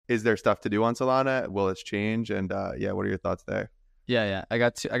Is there stuff to do on Solana? Will it change? And what are your thoughts there? Yeah. I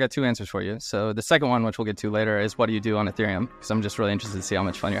got two answers for you. So the second one, which we'll get to later, is what do you do on Ethereum? Because I'm just really interested to see how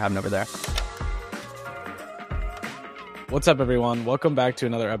much fun you're having over there. What's up, everyone? Welcome back to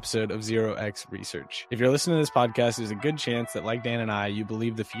another episode of 0x Research. If you're listening to this podcast, there's a good chance that, like Dan and I, you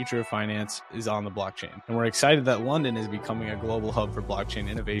believe the future of finance is on the blockchain. And we're excited that London is becoming a global hub for blockchain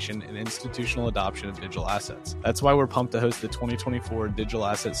innovation and institutional adoption of digital assets. That's why we're pumped to host the 2024 Digital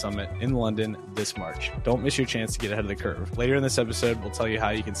Asset Summit in London this March. Don't miss your chance to get ahead of the curve. Later in this episode, we'll tell you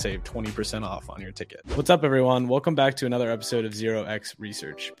how you can save 20% off on your ticket. What's up, everyone? Welcome back to another episode of 0x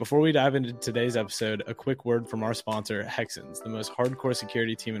Research. Before we dive into today's episode, a quick word from our sponsor, Hexens, the most hardcore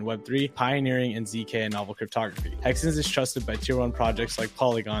security team in Web3, pioneering in ZK and novel cryptography. Hexens is trusted by tier 1 projects like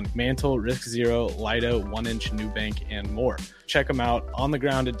Polygon, Mantle, RiskZero, Lido, 1inch, Nubank, and more. Check them out on the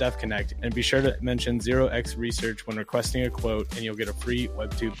ground at DevConnect, and be sure to mention 0x Research when requesting a quote, and you'll get a free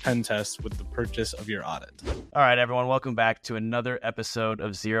Web2 pen test with the purchase of your audit. All right, everyone, welcome back to another episode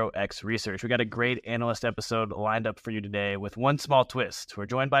of 0x Research. We got a great analyst episode lined up for you today with one small twist. We're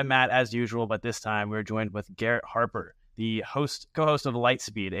joined by Matt as usual, but this time we're joined with Garrett Harper, the co-host of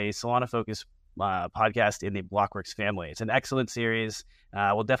Lightspeed, a Solana-focused podcast in the Blockworks family. It's an excellent series.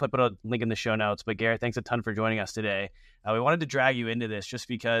 We'll definitely put a link in the show notes. But Garrett, thanks a ton for joining us today. We wanted to drag you into this just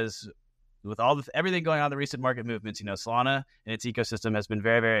because with everything going on in the recent market movements, Solana and its ecosystem has been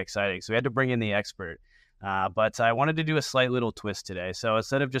very, very exciting. So we had to bring in the expert. But I wanted to do a slight little twist today. So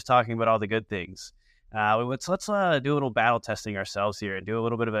instead of just talking about all the good things, let's do a little battle testing ourselves here and do a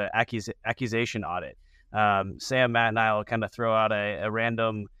little bit of an accusation audit. Sam, Matt, and I will kind of throw out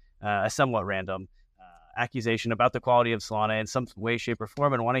a somewhat random accusation about the quality of Solana in some way, shape, or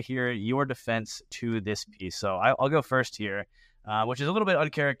form, and want to hear your defense to this piece. So I'll go first here, which is a little bit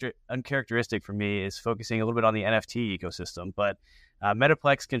uncharacteristic for me, is focusing a little bit on the NFT ecosystem. But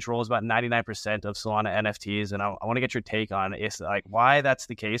Metaplex controls about 99% of Solana NFTs, and I want to get your take on why that's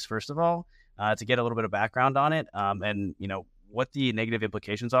the case, first of all, to get a little bit of background on it, and what the negative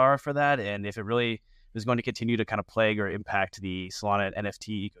implications are for that, and if it really is going to continue to kind of plague or impact the Solana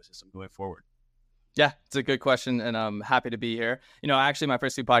NFT ecosystem going forward. Yeah, it's a good question, and I'm happy to be here. Actually, my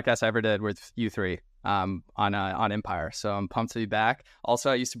first two podcasts I ever did were with you three on Empire, so I'm pumped to be back. Also,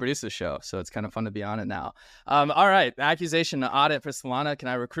 I used to produce this show, so it's kind of fun to be on it now. All right, accusation audit for Solana. Can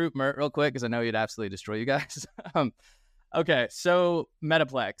I recruit Mert real quick? Because I know he'd absolutely destroy you guys. Okay, so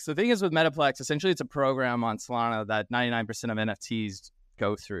Metaplex. The thing is with Metaplex, essentially it's a program on Solana that 99% of NFTs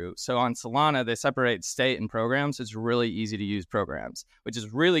go through. So on Solana, they separate state and programs. It's really easy to use programs, which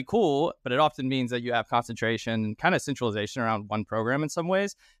is really cool, but it often means that you have concentration and kind of centralization around one program in some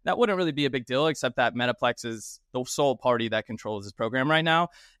ways. That wouldn't really be a big deal, except that Metaplex is the sole party that controls this program right now.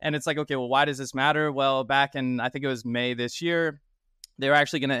 And it's like, okay, well, why does this matter? Well, back in, I think it was May this year, they're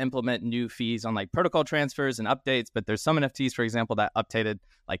actually going to implement new fees on like protocol transfers and updates, but there's some NFTs, for example, that updated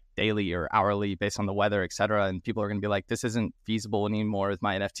like daily or hourly based on the weather, et cetera. And people are going to be like, this isn't feasible anymore with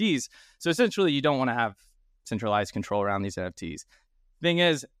my NFTs. So essentially, you don't want to have centralized control around these NFTs. Thing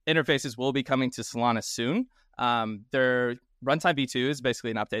is, interfaces will be coming to Solana soon. Their Runtime V2 is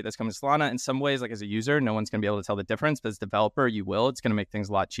basically an update that's coming to Solana. In some ways, like as a user, no one's going to be able to tell the difference, but as a developer, you will. It's going to make things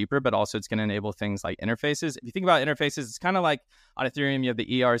a lot cheaper, but also it's going to enable things like interfaces. If you think about interfaces, it's kind of like on Ethereum, you have the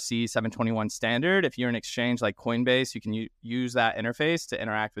ERC 721 standard. If you're an exchange like Coinbase, you can use that interface to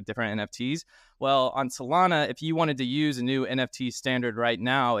interact with different NFTs. Well, on Solana, if you wanted to use a new NFT standard right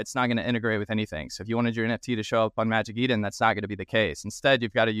now, it's not going to integrate with anything. So if you wanted your NFT to show up on Magic Eden, that's not going to be the case. Instead,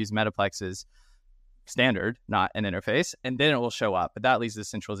 you've got to use Metaplex's standard, not an interface, and then it will show up. But that leads to the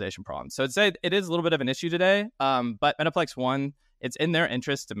centralization problem. So I'd say it is a little bit of an issue today. But Metaplex, one, it's in their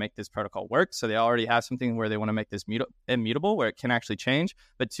interest to make this protocol work. So they already have something where they want to make this immutable, where it can actually change.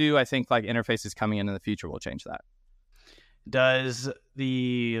 But two, I think like interfaces coming in the future will change that. Does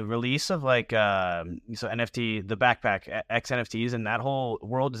the release of so NFT, the backpack X NFTs and that whole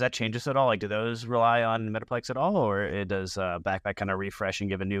world, does that change us at all? Like, do those rely on Metaplex at all, or does backpack kind of refresh and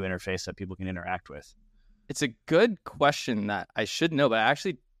give a new interface that people can interact with? It's a good question that I should know, but I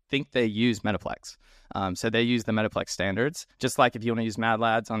actually think they use Metaplex. So they use the Metaplex standards. Just like if you want to use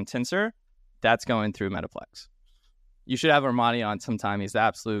MadLads on Tensor, that's going through Metaplex. You should have Armani on sometime. He's the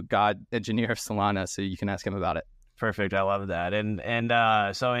absolute god engineer of Solana, so you can ask him about it. Perfect. I love that. And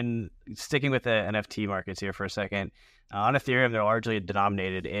so in sticking with the NFT markets here for a second, on Ethereum, they're largely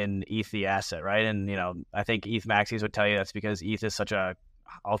denominated in ETH, the asset, right? And, I think ETH maxis would tell you that's because ETH is such a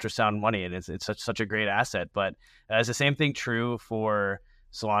ultrasound money and it's such a great asset. But is the same thing true for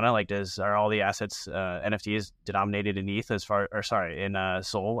Solana? Like, are all the assets, NFTs denominated in ETH in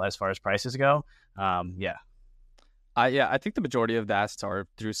Sol as far as prices go? Yeah. Yeah, I think the majority of the assets are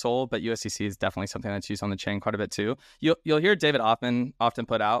through Sol, but USDC is definitely something that's used on the chain quite a bit too. You'll hear David Hoffman often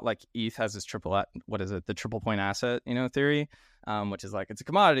put out like ETH has this the triple point asset, theory, which is like it's a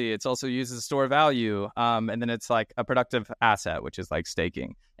commodity. It's also used as a store of value, and then it's like a productive asset, which is like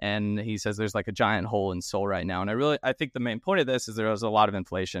staking. And he says there's like a giant hole in Sol right now, and I think the main point of this is there is a lot of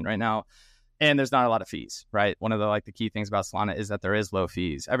inflation right now. And there's not a lot of fees, right? One of the key things about Solana is that there is low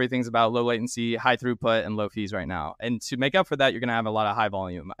fees. Everything's about low latency, high throughput, and low fees right now. And to make up for that, you're going to have a lot of high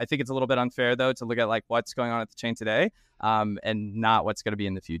volume. I think it's a little bit unfair, though, to look at like what's going on at the chain today and not what's going to be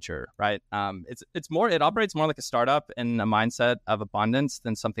in the future, right? It operates more like a startup in a mindset of abundance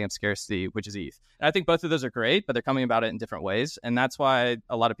than something of scarcity, which is ETH. And I think both of those are great, but they're coming about it in different ways. And that's why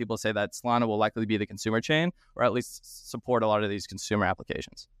a lot of people say that Solana will likely be the consumer chain, or at least support a lot of these consumer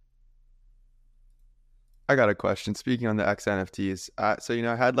applications. I got a question. Speaking on the X NFTs, so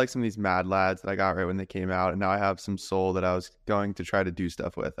I had like some of these Mad Lads that I got right when they came out, and now I have some Sol that I was going to try to do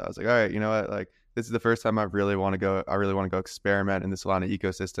stuff with. I was like, all right, you know what? Like this is the first time I really want to go experiment in the Solana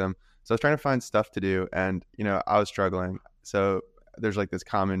ecosystem. So I was trying to find stuff to do, and I was struggling. So there's like this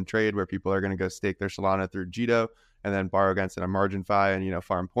common trade where people are going to go stake their Solana through Jito and then borrow against it on MarginFi and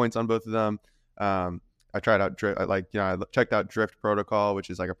farm points on both of them. I tried out Drift, I checked out Drift Protocol, which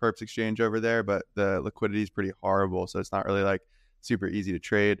is like a perps exchange over there, but the liquidity is pretty horrible, so it's not really like super easy to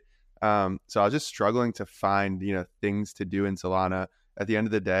trade. So I was just struggling to find things to do in Solana. At the end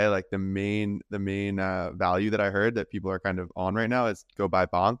of the day, like the main value that I heard that people are kind of on right now is go buy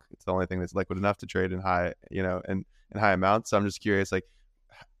Bonk. It's the only thing that's liquid enough to trade in high in high amounts. So I'm just curious, like,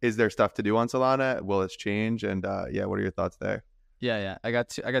 is there stuff to do on Solana? Will it change? And what are your thoughts there? Yeah. I got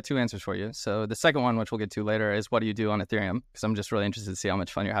two answers for you. So the second one, which we'll get to later, is what do you do on Ethereum? Because I'm just really interested to see how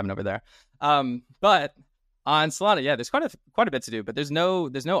much fun you're having over there. But on Solana, yeah, there's quite a bit to do. But there's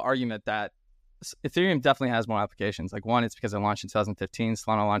no argument that Ethereum definitely has more applications. Like one, it's because it launched in 2015.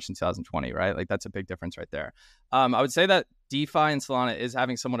 Solana launched in 2020, right? Like that's a big difference right there. I would say that DeFi and Solana is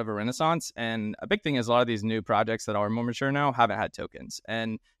having somewhat of a renaissance. And a big thing is a lot of these new projects that are more mature now haven't had tokens.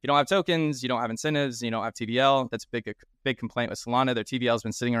 And you don't have tokens, you don't have incentives, you don't have TVL. That's a big complaint with Solana. Their TVL has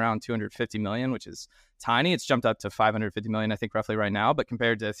been sitting around 250 million, which is tiny. It's jumped up to 550 million, I think, roughly right now. But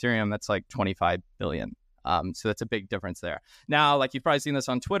compared to Ethereum, that's like 25 billion. So that's a big difference there. Now, like you've probably seen this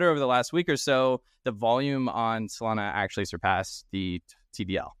on Twitter over the last week or so, the volume on Solana actually surpassed the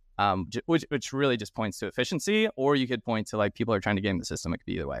TVL, which really just points to efficiency, or you could point to like people are trying to game the system. It could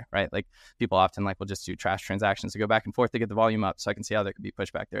be either way, right? Like people often will just do trash transactions to go back and forth to get the volume up. So I can see how there could be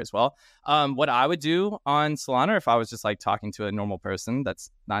pushback there as well. What I would do on Solana, if I was just like talking to a normal person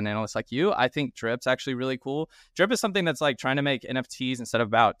that's not an analyst like you, I think Drip's actually really cool. Drip is something that's like trying to make NFTs instead of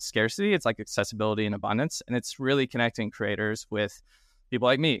about scarcity. It's like accessibility and abundance. And it's really connecting creators with people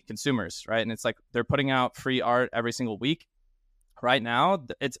like me, consumers, right? And it's like they're putting out free art every single week. Right now,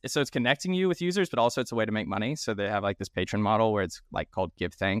 it's connecting you with users, but also it's a way to make money. So they have like this patron model where it's like called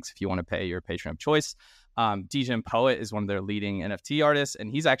Give Thanks if you want to pay your patron of choice. DJ Poet is one of their leading NFT artists,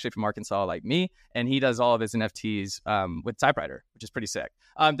 and he's actually from Arkansas like me, and he does all of his NFTs with Typewriter, which is pretty sick.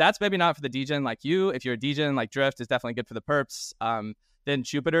 That's maybe not for the DJ like you. If you're a DJ like Drift, is definitely good for the perps. Then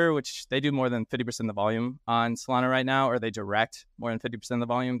Jupiter, which they do more than 50% of the volume on Solana right now, or they direct more than 50% of the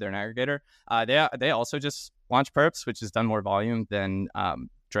volume. They're an aggregator. They also just launched Perps, which has done more volume than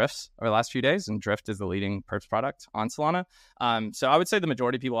Drifts over the last few days, and Drift is the leading Perps product on Solana. So I would say the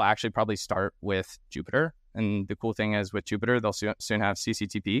majority of people actually probably start with Jupiter. And the cool thing is with Jupiter, they'll soon have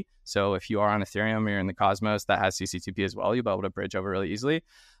CCTP. So if you are on Ethereum or you're in the Cosmos that has CCTP as well, you'll be able to bridge over really easily.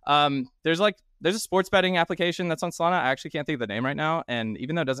 There's a sports betting application that's on Solana. I actually can't think of the name right now. And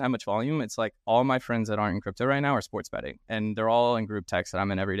even though it doesn't have much volume, it's like all my friends that aren't in crypto right now are sports betting. And they're all in group text that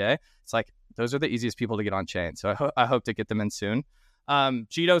I'm in every day. It's like those are the easiest people to get on chain. So I hope to get them in soon.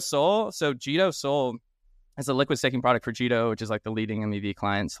 Jito Sol. So Jito Sol is a liquid staking product for Jito, which is like the leading MEV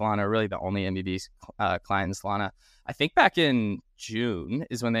client in Solana, really the only MEV client in Solana. I think back in June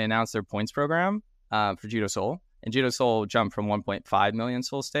is when they announced their points program for Jito Sol. And Jito Sol jumped from 1.5 million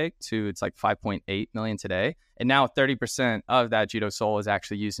Sol stake to it's like 5.8 million today. And now 30% of that Jito Sol is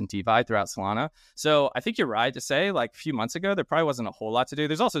actually used in DeFi throughout Solana. So I think you're right to say like a few months ago, there probably wasn't a whole lot to do.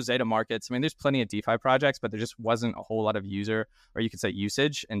 There's also Zeta markets. I mean, there's plenty of DeFi projects, but there just wasn't a whole lot of user, or you could say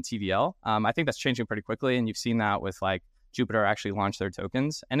usage in TVL. I think that's changing pretty quickly. And you've seen that with like Jupiter actually launched their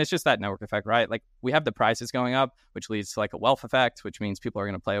tokens. And it's just that network effect, right? Like we have the prices going up, which leads to like a wealth effect, which means people are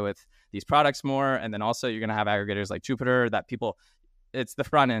going to play with these products more. And then also you're going to have aggregators like Jupiter that people, it's the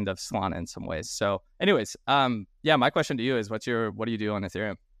front end of Solana in some ways. So anyways, my question to you is what do you do on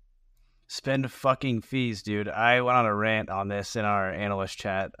Ethereum? Spend fucking fees, dude. I went on a rant on this in our analyst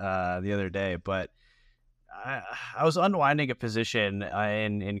chat the other day, but I was unwinding a position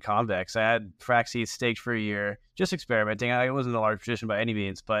in Convex. I had Fraxi staked for a year, just experimenting. I wasn't a large position by any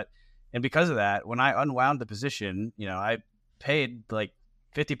means, and because of that, when I unwound the position, I paid like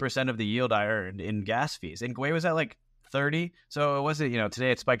 50% of the yield I earned in gas fees. And Gwei was at like 30, so it wasn't.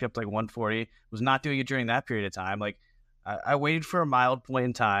 Today it spiked up to like 140. Was not doing it during that period of time. Like I waited for a mild point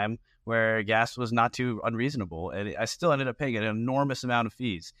in time where gas was not too unreasonable, and I still ended up paying an enormous amount of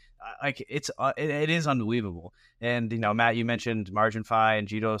fees. Like it is unbelievable. And Matt, you mentioned Margin Fi and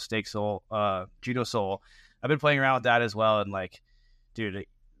Judo Soul. I've been playing around with that as well, and like, dude,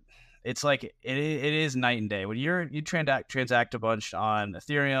 it's like it is night and day. When you transact a bunch on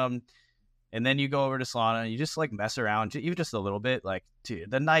Ethereum, and then you go over to Solana, and you just like mess around, even just a little bit. Like, dude,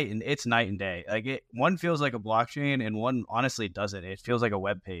 it's night and day. Like one feels like a blockchain, and one honestly doesn't. It feels like a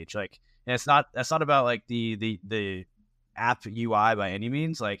web page. Like, and that's not about like the app UI by any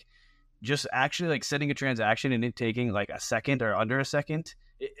means. Like, just actually like sending a transaction and it taking like a second or under a second.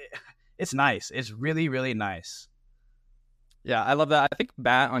 It's nice. It's really, really nice. Yeah, I love that. I think,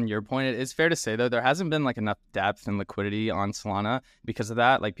 Matt, on your point, it is fair to say, though, there hasn't been like enough depth and liquidity on Solana because of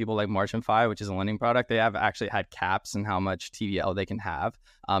that. Like people like MarginFi, which is a lending product, they have actually had caps in how much TVL they can have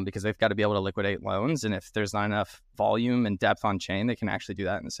because they've got to be able to liquidate loans. And if there's not enough volume and depth on chain, they can actually do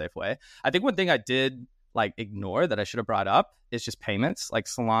that in a safe way. I think one thing I did like ignore that I should have brought up is just payments. Like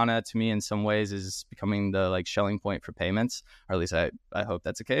Solana to me in some ways is becoming the like Schelling point for payments, or at least I hope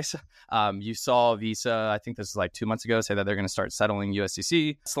that's the case. You saw Visa, I think this is like 2 months ago, say that they're going to start settling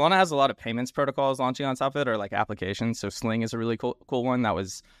USDC. Solana has a lot of payments protocols launching on top of it, or like applications. So Sling is a really cool one that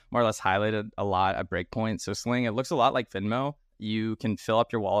was more or less highlighted a lot at Breakpoint. So Sling, it looks a lot like Venmo. You can fill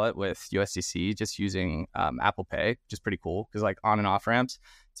up your wallet with USDC just using Apple Pay, which is pretty cool because like on and off ramps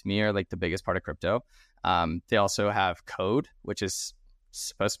to me are like the biggest part of crypto. They also have code, which is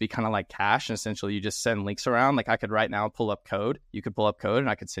supposed to be kind of like cash. And essentially, you just send links around. Like I could right now pull up code. You could pull up code and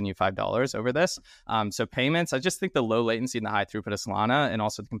I could send you $5 over this. So payments, I just think the low latency and the high throughput of Solana and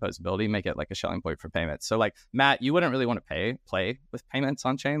also the composability make it like a Schelling point for payments. So like, Matt, you wouldn't really want to play with payments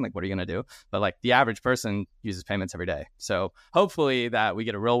on chain. Like, what are you going to do? But like the average person uses payments every day. So hopefully that we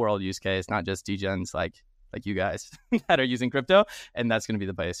get a real world use case, not just degens like you guys that are using crypto. And that's going to be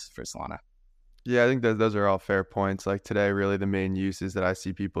the base for Solana. Yeah, I think those are all fair points. Like today, really the main uses that I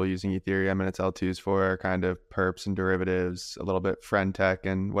see people using Ethereum and its L2s for are kind of perps and derivatives, a little bit friend tech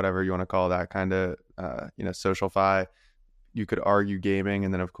and whatever you want to call that kind of, social fi. You could argue gaming,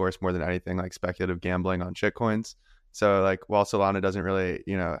 and then of course, more than anything, like speculative gambling on shitcoins. So like while Solana doesn't really,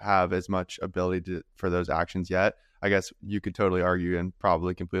 have as much ability for those actions yet, I guess you could totally argue and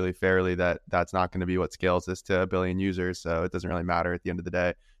probably completely fairly that that's not going to be what scales this to 1 billion users. So it doesn't really matter at the end of the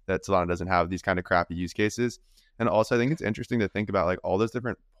day that Solana doesn't have these kind of crappy use cases. And also I think it's interesting to think about like all those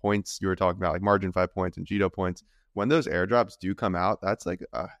different points you were talking about, like Margin Fi points and Jito points. When those airdrops do come out, that's like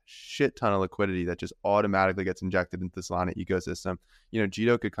a shit ton of liquidity that just automatically gets injected into the Solana ecosystem.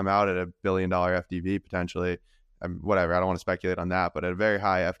 Jito could come out at $1 billion FDV potentially. Whatever, I don't want to speculate on that, but at a very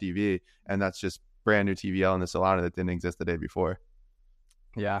high FDV, and that's just brand new TVL in the Solana that didn't exist the day before.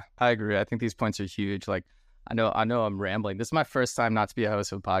 Yeah, I agree. I think these points are huge. Like, I know I'm rambling. This is my first time not to be a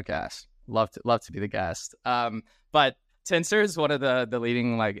host of a podcast. Love to be the guest. But Tensor is one of the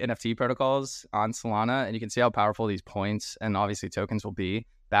leading like NFT protocols on Solana, and you can see how powerful these points and obviously tokens will be.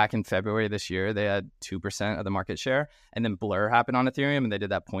 Back in February this year, they had 2% of the market share, and then Blur happened on Ethereum, and they did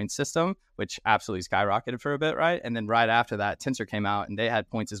that point system, which absolutely skyrocketed for a bit, right? And then right after that, Tensor came out, and they had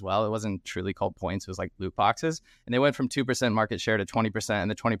points as well. It wasn't truly called points; it was like loot boxes, and they went from 2% market share to 20%,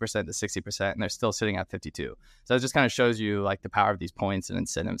 and the 20% to 60%, and they're still sitting at 52. So it just kind of shows you like the power of these points and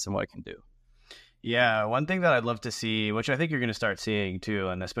incentives and what it can do. Yeah, one thing that I'd love to see, which I think you're going to start seeing too,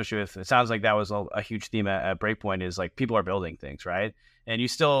 and especially with, it sounds like that was a huge theme at Breakpoint, is like people are building things, right? And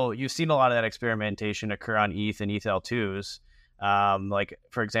you've seen a lot of that experimentation occur on ETH and ETH L2s. Like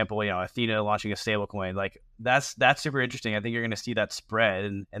for example, Athena launching a stablecoin, like that's super interesting. I think you're going to see that spread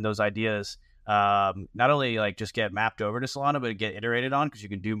and those ideas not only like just get mapped over to Solana, but get iterated on, because you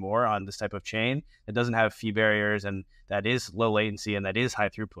can do more on this type of chain that doesn't have fee barriers and that is low latency and that is high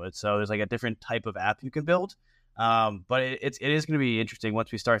throughput. So there's like a different type of app you can build. But it is going to be interesting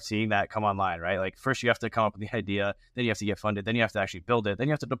once we start seeing that come online, right? Like first you have to come up with the idea, then you have to get funded, then you have to actually build it, then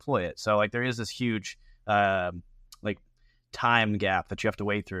you have to deploy it. So like there is this huge like time gap that you have to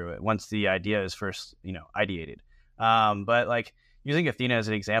wait through it once the idea is first ideated. But like using Athena as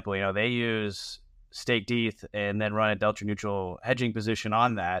an example, they use staked ETH and then run a delta neutral hedging position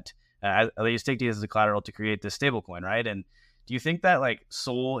on that. They use staked ETH as a collateral to create this stablecoin, right? And do you think that like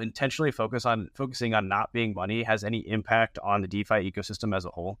Sol intentionally focusing on not being money has any impact on the DeFi ecosystem as a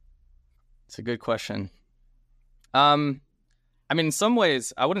whole? It's a good question. I mean, in some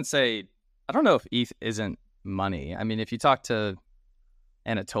ways, I wouldn't say, I don't know if ETH isn't money. I mean, if you talk to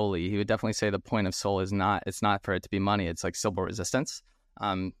Anatoly, he would definitely say the point of Sol is not, it's not for it to be money. It's like Sybil resistance.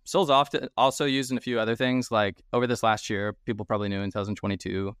 Sol's often also used in a few other things. Like over this last year, people probably knew in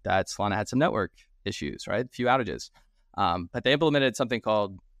 2022 that Solana had some network issues, right? A few outages. But they implemented something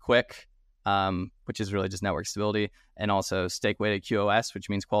called Quick, which is really just network stability, and also stake weighted QoS, which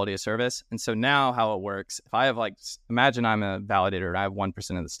means quality of service. And so now how it works, if I have like, imagine I'm a validator and I have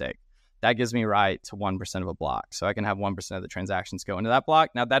 1% of the stake. That gives me right to 1% of a block. So I can have 1% of the transactions go into that block.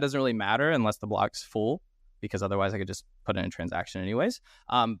 Now that doesn't really matter unless the block's full, because otherwise I could just put in a transaction anyways.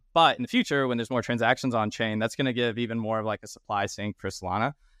 But in the future, when there's more transactions on chain, that's going to give even more of like a supply sink for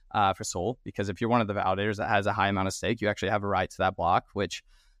Solana, for Sol, because if you're one of the validators that has a high amount of stake, you actually have a right to that block, which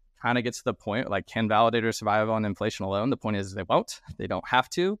kind of gets to the point, like, can validators survive on inflation alone? The point is they won't. They don't have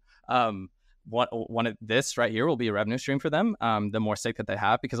to. One of this right here will be a revenue stream for them, the more stake that they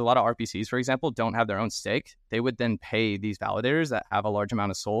have, because a lot of RPCs, for example, don't have their own stake. They would then pay these validators that have a large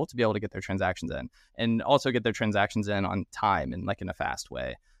amount of Sol to be able to get their transactions in, and also get their transactions in on time and like in a fast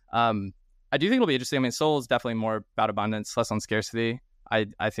way. I do think it'll be interesting. I mean, Sol is definitely more about abundance, less on scarcity.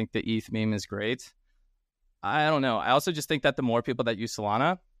 I think the ETH meme is great. I don't know. I also just think that the more people that use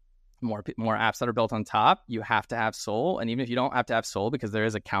Solana, more apps that are built on top, you have to have Sol. And even if you don't have to have Sol, because there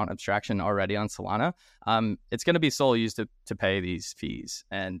is account abstraction already on Solana, it's going to be Sol used to pay these fees.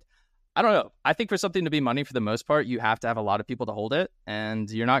 And I don't know. I think for something to be money, for the most part, you have to have a lot of people to hold it. And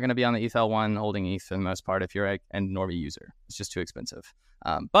you're not going to be on the ETH1 holding ETH for the most part if you're a normie user. It's just too expensive.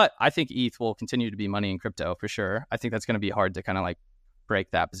 But I think ETH will continue to be money in crypto for sure. I think that's going to be hard to kind of like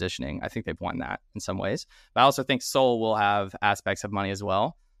break that positioning. I think they've won that in some ways. But I also think Sol will have aspects of money as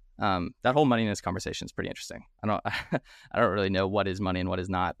well. That whole moneyness conversation is pretty interesting. I don't really know what is money and what is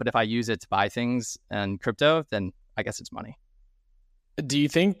not. But if I use it to buy things in crypto, then I guess it's money. Do you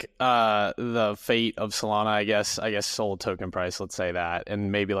think the fate of Solana, I guess Sol token price, let's say that,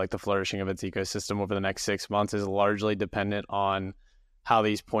 and maybe like the flourishing of its ecosystem over the next 6 months is largely dependent on how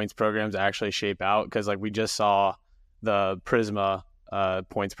these points programs actually shape out? Because like we just saw the Prisma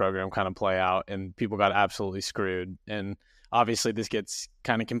points program kind of play out, and people got absolutely screwed. And obviously this gets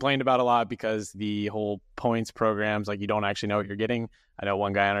kind of complained about a lot because the whole points programs, like you don't actually know what you're getting. I know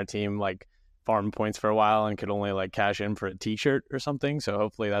one guy on our team like farmed points for a while and could only like cash in for a t-shirt or something. So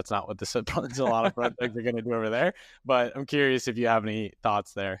hopefully that's not what the Solana projects are going to do over there. But I'm curious if you have any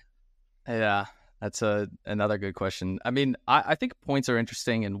thoughts there. Yeah, that's another good question. I mean, I think points are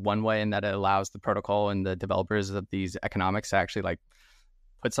interesting in one way, in that it allows the protocol and the developers of these economics to actually like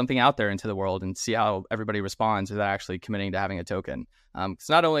put something out there into the world and see how everybody responds without actually committing to having a token. Because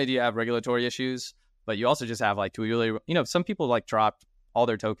not only do you have regulatory issues, but you also just have like, do we really, some people like dropped all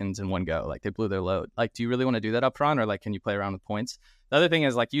their tokens in one go, like they blew their load. Like, do you really want to do that up front, or like, can you play around with points? The other thing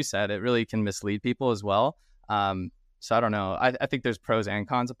is, like you said, it really can mislead people as well. So I don't know. I think there's pros and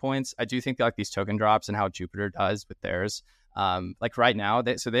cons of points. I do think like these token drops and how Jupiter does with theirs. Like right now,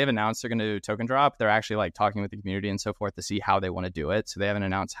 they've announced they're going to do token drop. They're actually like talking with the community and so forth to see how they want to do it. So they haven't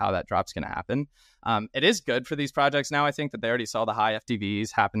announced how that drop's going to happen. It is good for these projects now. I think that they already saw the high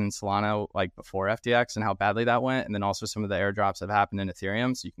FTVs happen in Solana like before FTX and how badly that went. And then also some of the airdrops have happened in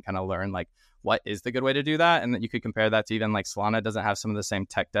Ethereum. So you can kind of learn like what is the good way to do that. And that you could compare that to even like Solana doesn't have some of the same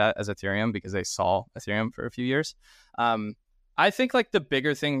tech debt as Ethereum because they saw Ethereum for a few years. I think like the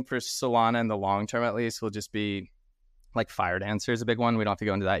bigger thing for Solana in the long term, at least, will just be like Fired Answer is a big one. We don't have to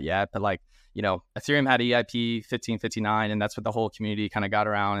go into that yet, but like, Ethereum had EIP 1559, and that's what the whole community kind of got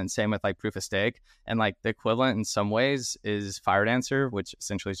around. And same with like proof of stake. And like the equivalent in some ways is Fired Answer, which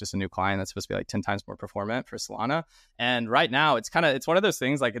essentially is just a new client that's supposed to be like 10 times more performant for Solana. And right now it's one of those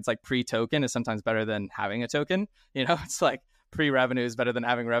things, like it's like pre-token is sometimes better than having a token. It's like pre-revenue is better than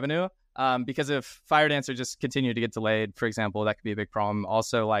having revenue. Because if Fired Answer just continued to get delayed, for example, that could be a big problem.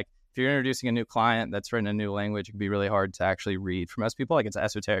 Also, like, if you're introducing a new client that's written a new language, it can be really hard to actually read for most people. Like, it's an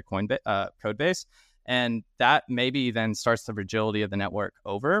esoteric code base. And that maybe then starts the fragility of the network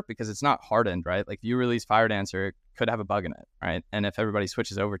over, because it's not hardened, right? Like, if you release Fired Answer, it could have a bug in it, right? And if everybody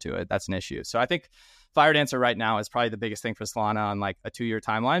switches over to it, that's an issue. So I think Fired Answer right now is probably the biggest thing for Solana on like a 2-year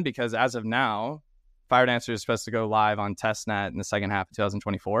timeline, because as of now, Fired Answer is supposed to go live on testnet in the second half of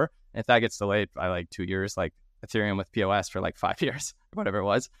 2024. If that gets delayed by like 2 years, like Ethereum with POS for like 5 years, or whatever it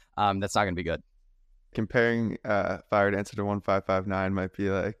was, that's not going to be good. Comparing Fired Answer to 1559 might be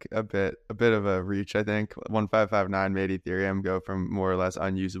like a bit of a reach. I think 1559 made Ethereum go from more or less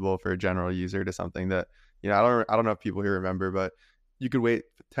unusable for a general user to something that, I don't know if people here remember, but you could wait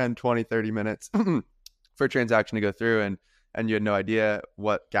 10, 20, 30 minutes for a transaction to go through. And and you had no idea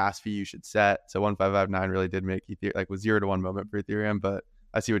what gas fee you should set. So 1559 really did make Ethereum like was 0 to 1 moment for Ethereum. But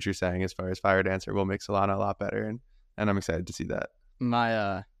I see what you're saying as far as Fire Dancer will make Solana a lot better, and I'm excited to see that.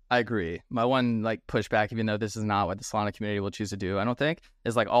 I agree. My one like pushback, even though this is not what the Solana community will choose to do, I don't think,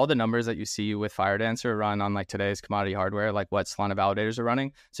 is like all the numbers that you see with Fire Dancer run on like today's commodity hardware, like what Solana validators are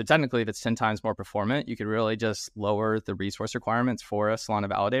running. So technically, if it's 10 times more performant, you could really just lower the resource requirements for a Solana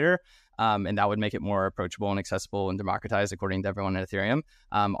validator. And that would make it more approachable and accessible and democratized according to everyone at Ethereum.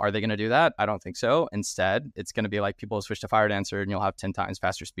 Are they going to do that? I don't think so. Instead, it's going to be like people switch to Fire Dancer and you'll have 10 times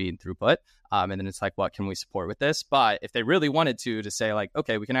faster speed and throughput. And then it's like, what can we support with this? But if they really wanted to say like,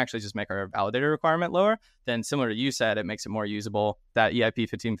 okay, we can actually just make our validator requirement lower, then similar to you said, it makes it more usable. That EIP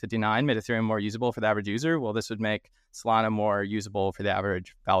 1559 made Ethereum more usable for the average user. Well, this would make Solana more usable for the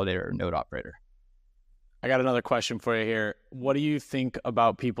average validator or node operator. I got another question for you here. What do you think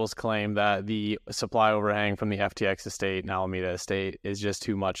about people's claim that the supply overhang from the FTX estate and Alameda estate is just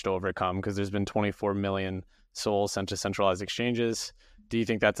too much to overcome because there's been 24 million souls sent to centralized exchanges? Do you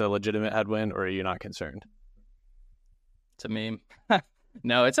think that's a legitimate headwind, or are you not concerned? It's a meme.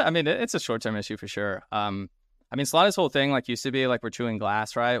 No, it's a short-term issue for sure. Solana's whole thing like used to be like we're chewing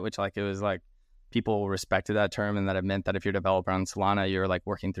glass, right? Which like it was like people respected that term, and that it meant that if you're a developer on Solana, you're like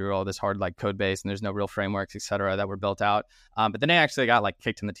working through all this hard like code base and there's no real frameworks, et cetera, that were built out. But then they actually got like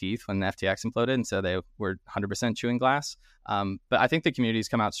kicked in the teeth when the FTX imploded, and so they were 100% chewing glass. But I think the community's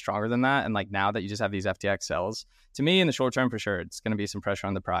come out stronger than that, and like now that you just have these FTX cells, to me in the short term for sure, it's going to be some pressure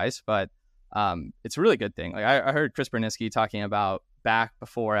on the price, but it's a really good thing. Like I heard Chris Berniski talking about back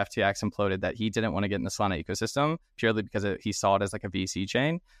before FTX imploded that he didn't want to get in the Solana ecosystem purely because he saw it as like a VC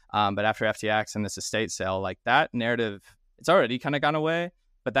chain. But after FTX and this estate sale, like that narrative, it's already kind of gone away.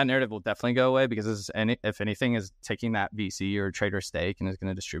 But that narrative will definitely go away because if anything is taking that VC or trader stake and is going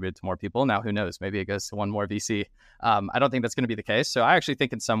to distribute it to more people. Now, who knows? Maybe it goes to one more VC. I don't think that's going to be the case. So I actually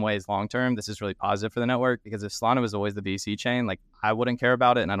think in some ways, long term, this is really positive for the network because if Solana was always the VC chain, like I wouldn't care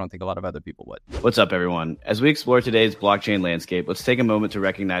about it. And I don't think a lot of other people would. What's up, everyone? As we explore today's blockchain landscape, let's take a moment to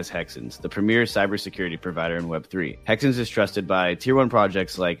recognize Hexens, the premier cybersecurity provider in Web3. Hexens is trusted by tier 1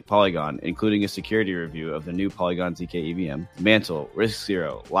 projects like Polygon, including a security review of the new Polygon ZK EVM, Mantle,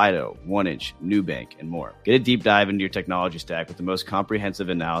 RiskZero, Lido, 1inch, Nubank, and more. Get a deep dive into your technology stack with the most comprehensive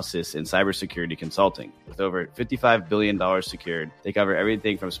analysis in cybersecurity consulting. With over $55 billion secured, they cover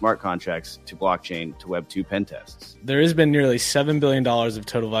everything from smart contracts to blockchain to Web2 pen tests. There has been nearly $7 billion of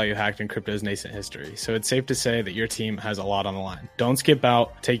total value hacked in crypto's nascent history, so it's safe to say that your team has a lot on the line. Don't skip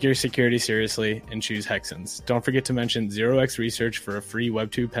out, take your security seriously, and choose Hexens. Don't forget to mention 0x Research for a free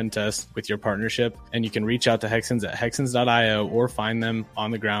Web2 pen test with your partnership, and you can reach out to Hexens at hexens.io or find them on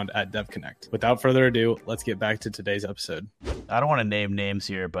the ground at DevConnect. Without further ado, let's get back to today's episode. I don't want to name names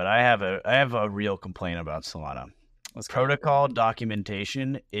here, but I have a real complaint about Solana. Protocol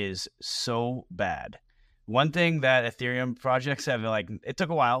documentation is so bad. One thing that Ethereum projects have, like, it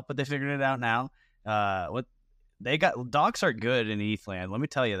took a while, but they figured it out now. What they got, docs are good in ETHLand. Let me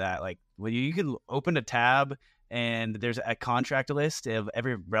tell you that. Like, when you can open a tab and there's a contract list of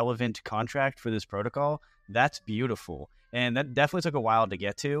every relevant contract for this protocol, that's beautiful. And that definitely took a while to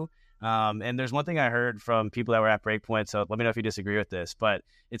get to. And there's one thing I heard from people that were at Breakpoint, so let me know if you disagree with this, but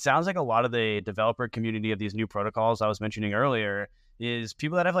it sounds like a lot of the developer community of these new protocols I was mentioning earlier is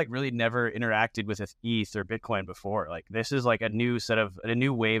people that have like really never interacted with ETH or Bitcoin before. Like this is like a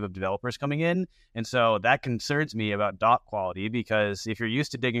new wave of developers coming in. And so that concerns me about doc quality, because if you're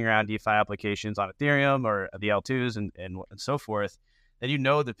used to digging around DeFi applications on Ethereum or the L2s and so forth, then you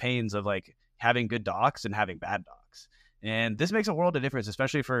know the pains of like having good docs and having bad docs. And this makes a world of difference,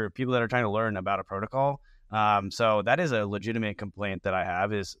 especially for people that are trying to learn about a protocol. So that is a legitimate complaint that I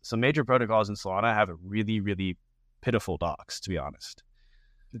have, is some major protocols in Solana have a really, really pitiful docs, to be honest.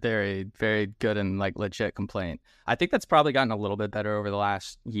 Very, very good and like legit complaint. I think that's probably gotten a little bit better over the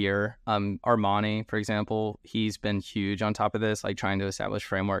last year. Armani, for example, he's been huge on top of this, like trying to establish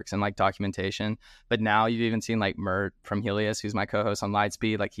frameworks and like documentation. But now you've even seen like Mert from Helios, who's my co-host on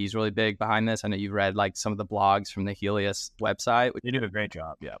Lightspeed. Like he's really big behind this. I know you've read like some of the blogs from the Helios website. You do a great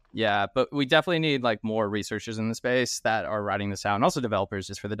job. Yeah. Yeah. But we definitely need like more researchers in the space that are writing this out, and also developers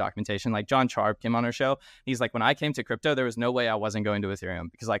just for the documentation. Like John Charb came on our show. He's like, when I came to crypto, there was no way I wasn't going to Ethereum,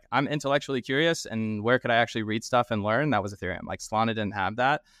 because like I'm intellectually curious and where could I actually read stuff and learn? That was Ethereum. Like Solana didn't have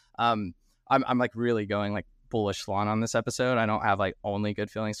that. I'm like really going like bullish Solana on this episode. I don't have like only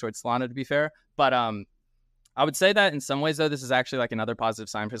good feelings towards Solana, to be fair, but I would say that in some ways, though, this is actually like another positive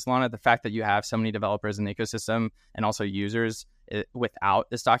sign for Solana. The fact that you have so many developers in the ecosystem and also users without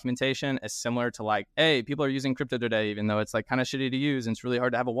this documentation is similar to like, hey, people are using crypto today, even though it's like kind of shitty to use and it's really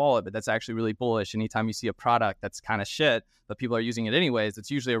hard to have a wallet, but that's actually really bullish. Anytime you see a product that's kind of shit, but people are using it anyways,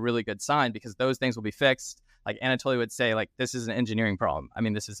 it's usually a really good sign because those things will be fixed. Like Anatoly would say, like, this is an engineering problem. I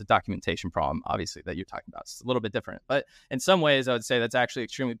mean, this is a documentation problem, obviously, that you're talking about. It's a little bit different. But in some ways, I would say that's actually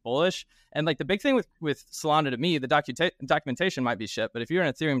extremely bullish. And like the big thing with Solana to me, the documentation might be shit. But if you're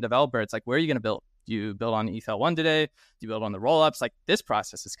an Ethereum developer, it's like, where are you going to build? Do you build on ETH1 today? Do you build on the rollups? Like this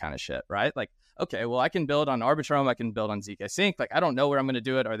process is kind of shit, right? Like, okay, well, I can build on Arbitrum. I can build on ZK Sync. Like, I don't know where I'm going to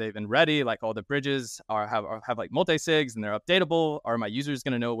do it. Are they even ready? Like all the bridges have like multi-sigs and they're updatable. Are my users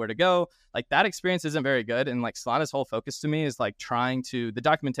going to know where to go? Like that experience isn't very good. And like Solana's whole focus to me is like the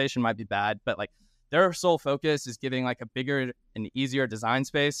documentation might be bad, but like their sole focus is giving like a bigger and easier design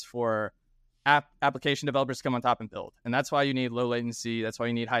space for application developers to come on top and build. And that's why you need low latency. That's why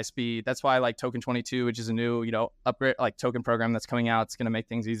you need high speed. That's why like Token 22, which is a new, upgrade, like token program that's coming out, it's going to make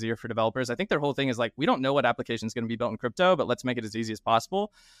things easier for developers. I think their whole thing is like, we don't know what application is going to be built in crypto, but let's make it as easy as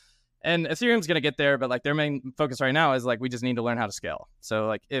possible. And Ethereum's going to get there, but like their main focus right now is like, we just need to learn how to scale. So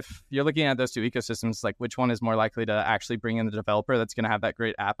like if you're looking at those two ecosystems, like which one is more likely to actually bring in the developer that's going to have that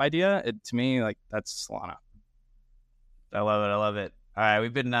great app idea? To me, like that's Solana. I love it. All right,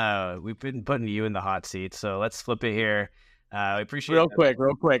 we've been putting you in the hot seat, so let's flip it here. We appreciate real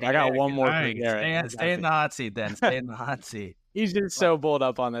quick. I got one more. Right, stay in the hot seat then. Stay in the hot seat. He's just so bulled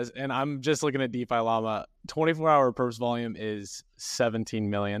up on this, and I'm just looking at DeFi Llama. 24-hour perps volume is 17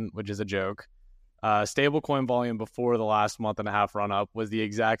 million, which is a joke. Stablecoin volume before the last month and a half run up was the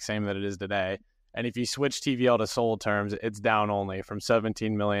exact same that it is today. And if you switch TVL to SOL terms, it's down only from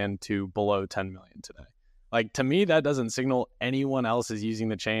 17 million to below 10 million today. Like, to me, that doesn't signal anyone else is using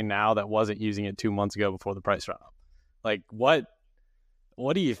the chain now that wasn't using it 2 months ago before the price run up. Like, what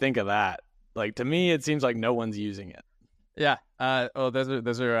do you think of that? Like, to me, it seems like no one's using it. Yeah.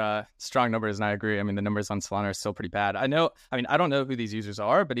 Those are strong numbers, and I agree. I mean, the numbers on Solana are still pretty bad. I don't know who these users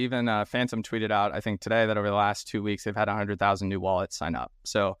are, but even Phantom tweeted out, I think today, that over the last 2 weeks, they've had 100,000 new wallets sign up.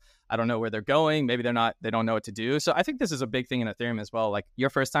 So I don't know where they're going. Maybe they don't know what to do. So I think this is a big thing in Ethereum as well. Like your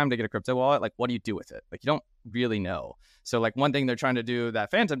first time to get a crypto wallet, like what do you do with it? Like you don't really know. So like one thing they're trying to do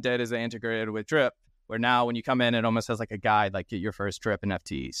that Phantom did is they integrated with Drip, where now when you come in, it almost has like a guide, like get your first Drip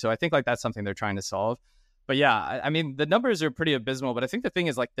NFT. So I think like that's something they're trying to solve. But yeah, I mean, the numbers are pretty abysmal, but I think the thing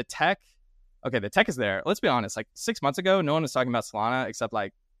is like the tech is there. Let's be honest. Like 6 months ago, no one was talking about Solana except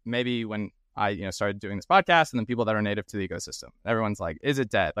like maybe when I started doing this podcast and then people that are native to the ecosystem. Everyone's like, is it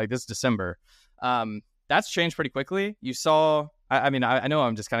dead? Like this December. That's changed pretty quickly. You saw, I know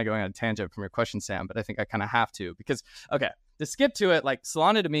I'm just kind of going on a tangent from your question, Sam, but I think I kind of have to because, okay, to skip to it, like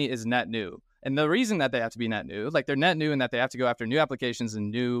Solana to me is net new. And the reason that they have to be net new, like they're net new in that they have to go after new applications and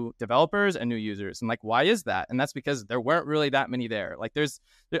new developers and new users. And like, why is that? And that's because there weren't really that many there. Like there's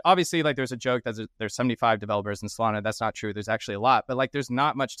a joke that there's 75 developers in Solana. That's not true. There's actually a lot, but like there's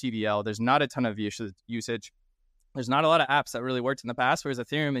not much TVL. There's not a ton of usage. There's not a lot of apps that really worked in the past, whereas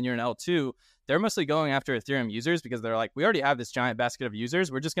Ethereum and you're an L2, they're mostly going after Ethereum users because they're like, we already have this giant basket of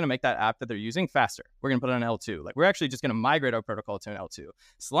users. We're just going to make that app that they're using faster. We're going to put it on L2. Like we're actually just going to migrate our protocol to an L2.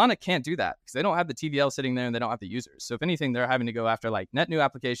 Solana can't do that because they don't have the TVL sitting there and they don't have the users. So if anything, they're having to go after like net new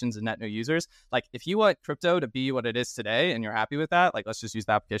applications and net new users. Like if you want crypto to be what it is today and you're happy with that, like let's just use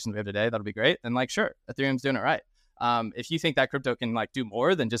the applications we have today. That'll be great. Then like, sure, Ethereum's doing it right. If you think that crypto can like do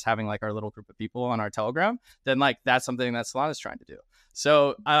more than just having like our little group of people on our Telegram, then like that's something that Solana is trying to do.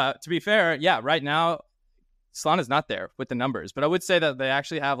 So to be fair, yeah, right now Solana is not there with the numbers, but I would say that they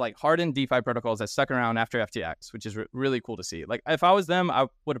actually have like hardened DeFi protocols that stuck around after FTX, which is really cool to see. Like if I was them, I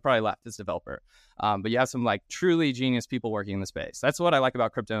would have probably left as a developer. But you have some like truly genius people working in the space. That's what I like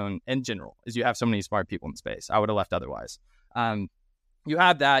about crypto in general, is you have so many smart people in the space. I would have left otherwise. You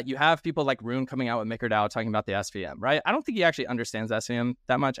have that. You have people like Rune coming out with MakerDAO talking about the SVM, right? I don't think he actually understands SVM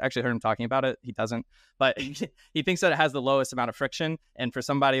that much. I actually heard him talking about it. He doesn't. But he thinks that it has the lowest amount of friction. And for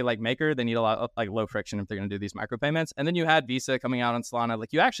somebody like Maker, they need a lot of like low friction if they're going to do these micropayments. And then you had Visa coming out on Solana.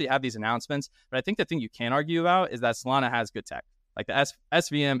 Like you actually have these announcements. But I think the thing you can argue about is that Solana has good tech. Like the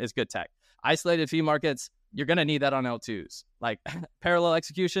SVM is good tech. Isolated fee markets, you're going to need that on L2s. Like parallel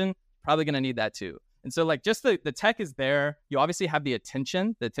execution, probably going to need that too. And so like just the tech is there. You obviously have the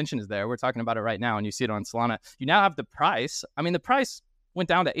attention. The attention is there. We're talking about it right now and you see it on Solana. You now have the price. I mean, the price went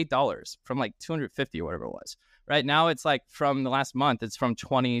down to $8 from like 250 or whatever it was. Right now it's like from the last month, it's from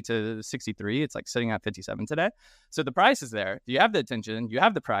 20 to 63. It's like sitting at 57 today. So the price is there. You have the attention, you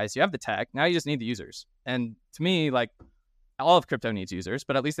have the price, you have the tech. Now you just need the users. And to me, like all of crypto needs users,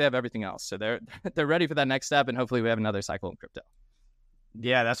 but at least they have everything else. So they're ready for that next step, and hopefully we have another cycle in crypto.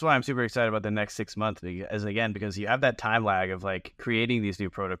 Yeah, that's why I'm super excited about the next 6 months, because you have that time lag of like creating these new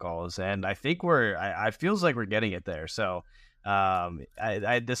protocols, and I think I feels like we're getting it there. So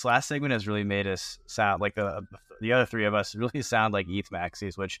this last segment has really made us sound like the other three of us really sound like ETH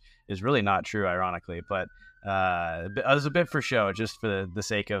maxis, which is really not true, ironically, but it was a bit for show, just for the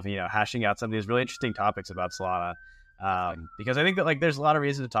sake of hashing out some of these really interesting topics about Solana, because I think that like there's a lot of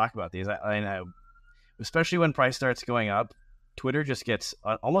reason to talk about these. I especially when price starts going up, Twitter just gets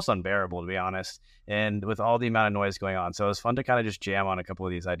almost unbearable, to be honest, and with all the amount of noise going on. So it was fun to kind of just jam on a couple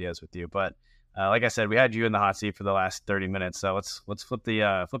of these ideas with you. But like I said, we had you in the hot seat for the last 30 minutes. So let's flip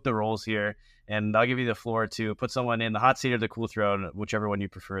the roles here, and I'll give you the floor to put someone in the hot seat or the cool throne, whichever one you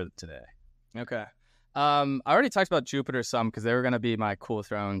prefer today. Okay. I already talked about Jupiter some because they were going to be my cool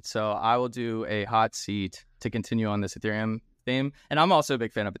throne. So I will do a hot seat to continue on this Ethereum theme. And I'm also a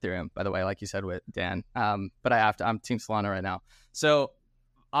big fan of Ethereum, by the way, like you said with Dan. But I'm Team Solana right now. So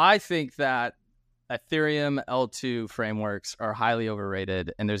I think that Ethereum L2 frameworks are highly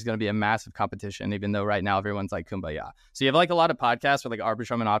overrated, and there's going to be a massive competition, even though right now everyone's like kumbaya. So you have like a lot of podcasts where like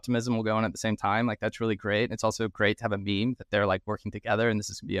Arbitrum and Optimism will go on at the same time. Like that's really great. It's also great to have a meme that they're like working together, and this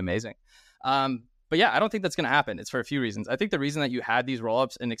is going to be amazing. But yeah, I don't think that's going to happen. It's for a few reasons. I think the reason that you had these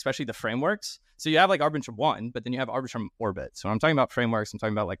rollups, and especially the frameworks, so you have like Arbitrum 1, but then you have Arbitrum Orbit. So when I'm talking about frameworks, I'm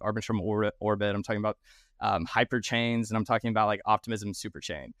talking about like Arbitrum Orbit, I'm talking about hyperchains, and I'm talking about like Optimism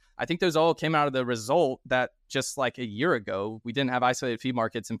Superchain. I think those all came out of the result that just like a year ago, we didn't have isolated fee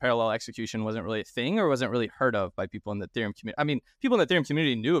markets, and parallel execution wasn't really a thing, or wasn't really heard of by people in the Ethereum community. I mean, people in the Ethereum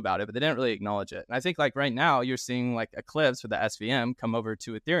community knew about it, but they didn't really acknowledge it. And I think like right now you're seeing like Eclipse with the SVM come over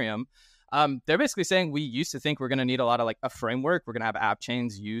to Ethereum. They're basically saying we used to think we're going to need a lot of like a framework. We're going to have app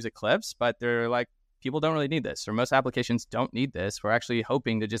chains use Eclipse, but they're like, people don't really need this, or most applications don't need this. We're actually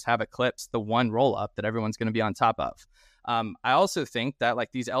hoping to just have Eclipse, the one roll up that everyone's going to be on top of. I also think that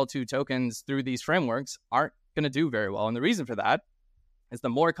like these L2 tokens through these frameworks aren't going to do very well. And the reason for that is the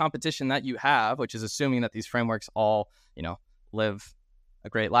more competition that you have, which is assuming that these frameworks all, live a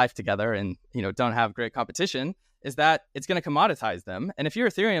great life together and, don't have great competition, is that it's going to commoditize them. And if you're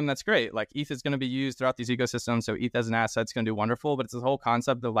Ethereum, that's great. Like ETH is going to be used throughout these ecosystems. So ETH as an asset is going to do wonderful, but it's this whole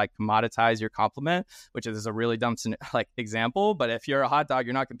concept of like commoditize your complement, which is a really dumb like example. But if you're a hot dog,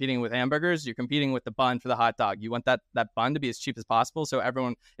 you're not competing with hamburgers, you're competing with the bun for the hot dog. You want that bun to be as cheap as possible. So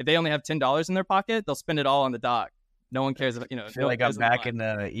everyone, if they only have $10 in their pocket, they'll spend it all on the dog. No one cares. I feel like I'm back in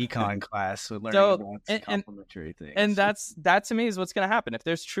the econ class with learning about complementary things. And that to me is what's going to happen. If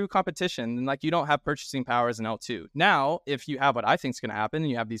there's true competition, then like you don't have purchasing powers in L2. Now, if you have what I think is going to happen, and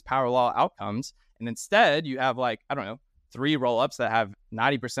you have these power law outcomes, and instead you have like, I don't know, 3 rollups that have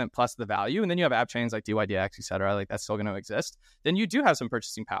 90% plus the value, and then you have app chains like DYDX, et cetera, like that's still going to exist, then you do have some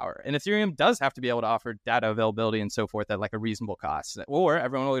purchasing power. And Ethereum does have to be able to offer data availability and so forth at like a reasonable cost, or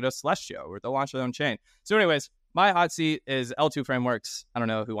everyone will go to Celestio, or they'll launch their own chain. So anyways, my hot seat is L2 frameworks. I don't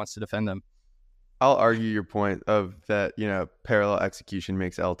know who wants to defend them. I'll argue your point of that, parallel execution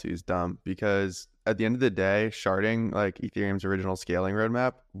makes L2s dumb, because at the end of the day, sharding, like Ethereum's original scaling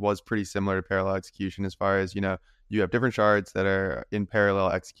roadmap, was pretty similar to parallel execution as far as, you have different shards that are in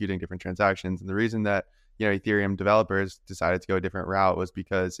parallel executing different transactions. And the reason that, Ethereum developers decided to go a different route was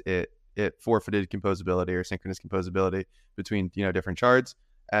because it forfeited composability or synchronous composability between, different shards.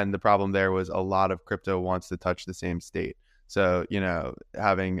 And the problem there was a lot of crypto wants to touch the same state. So,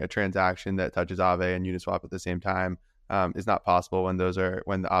 having a transaction that touches Aave and Uniswap at the same time is not possible when the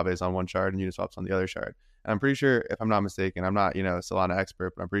Aave is on one shard and Uniswap's on the other shard. And I'm pretty sure, if I'm not mistaken, I'm not, a Solana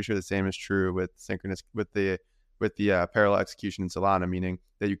expert, but I'm pretty sure the same is true with synchronous, with the parallel execution in Solana, meaning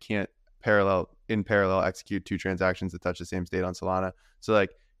that you can't parallel execute 2 transactions that touch the same state on Solana. So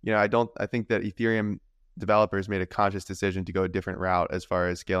like, I think that Ethereum developers made a conscious decision to go a different route as far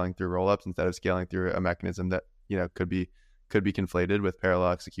as scaling through rollups instead of scaling through a mechanism that, could be conflated with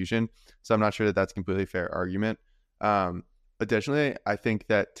parallel execution. So I'm not sure that that's a completely fair argument. Additionally, I think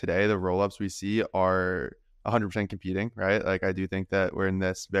that today the rollups we see are 100% competing, right? Like I do think that we're in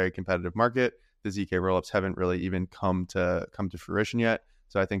this very competitive market. The ZK rollups haven't really even come to fruition yet.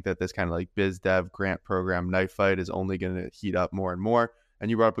 So I think that this kind of like biz dev grant program knife fight is only going to heat up more and more. And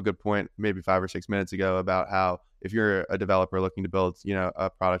you brought up a good point maybe 5 or 6 minutes ago about how if you're a developer looking to build, a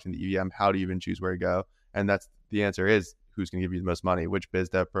product in the EVM, how do you even choose where to go? And that's the answer is who's going to give you the most money, which biz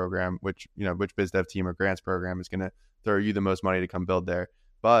dev program, which biz dev team or grants program is going to throw you the most money to come build there.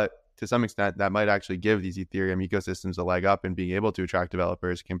 But to some extent, that might actually give these Ethereum ecosystems a leg up in being able to attract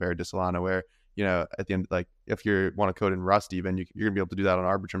developers compared to Solana, where, at the end, like if you want to code in Rust, even you're going to be able to do that on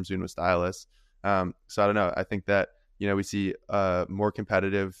Arbitrum soon with Stylus. So I don't know. I think that, we see a more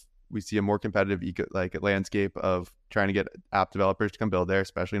competitive landscape of trying to get app developers to come build there,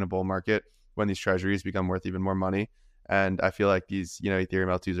 especially in a bull market when these treasuries become worth even more money. And I feel like these, Ethereum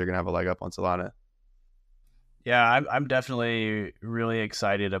L2s are going to have a leg up on Solana. Yeah, I'm definitely really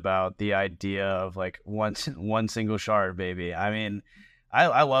excited about the idea of like one single shard, baby. I mean,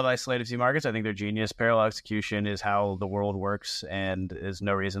 I love isolated fee markets. I think they're genius. Parallel execution is how the world works, and there's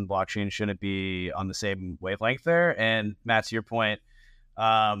no reason blockchain shouldn't be on the same wavelength there. And Matt, to your point,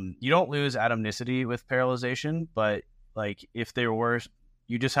 you don't lose atomicity with parallelization, but like if there were,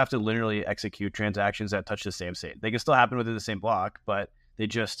 you just have to literally execute transactions that touch the same state. They can still happen within the same block, but they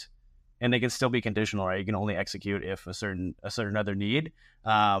can still be conditional, right? You can only execute if a certain other need,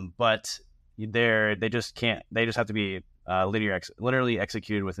 but they just can't. They just have to be literally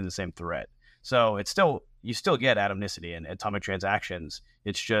executed within the same thread. So you still get atomicity and atomic transactions.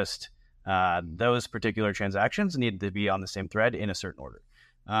 It's just those particular transactions need to be on the same thread in a certain order.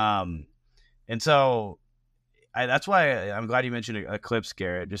 And so that's why I'm glad you mentioned Eclipse,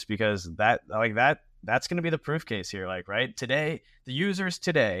 Garrett, just because that's going to be the proof case here. Like, right today, the users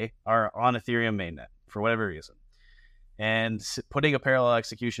today are on Ethereum mainnet for whatever reason. And putting a parallel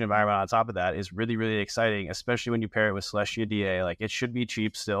execution environment on top of that is really, really exciting, especially when you pair it with Celestia DA. Like, it should be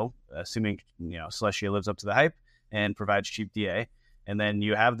cheap still, assuming, Celestia lives up to the hype and provides cheap DA. And then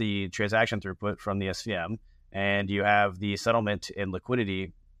you have the transaction throughput from the SVM, and you have the settlement and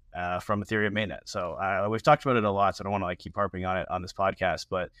liquidity from Ethereum mainnet. So we've talked about it a lot, so I don't want to keep harping on it on this podcast,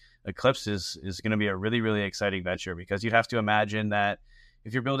 but Eclipse is going to be a really, really exciting venture, because you'd have to imagine that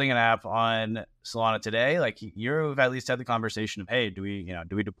if you're building an app on Solana today, like, you've at least had the conversation of, hey, do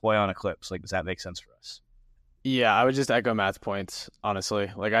we deploy on Eclipse? Like, does that make sense for us? Yeah, I would just echo Matt's points,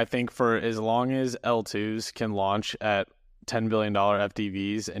 honestly. Like, I think for as long as L2s can launch at $10 billion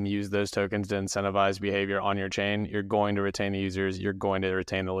FTVs and use those tokens to incentivize behavior on your chain, you're going to retain the users, you're going to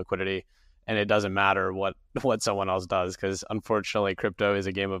retain the liquidity, and it doesn't matter what someone else does, because unfortunately crypto is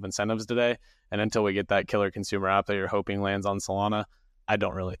a game of incentives today, and until we get that killer consumer app that you're hoping lands on Solana, I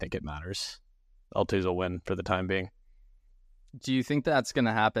don't really think it matters. L2s will win for the time being. Do you think that's going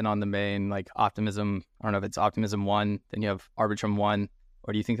to happen on the main, like, Optimism? I don't know if it's Optimism 1, then you have Arbitrum 1,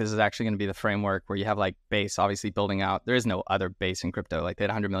 or do you think this is actually going to be the framework where you have, like, Base obviously building out? There is no other Base in crypto. Like, they had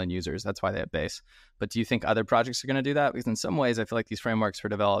 100 million users. That's why they have Base. But do you think other projects are going to do that? Because in some ways, I feel like these frameworks were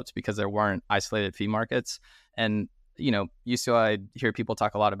developed because there weren't isolated fee markets. And, used to, I hear people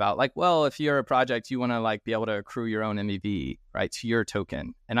talk a lot about, like, well, if you're a project, you want to, like, be able to accrue your own MEV, right, to your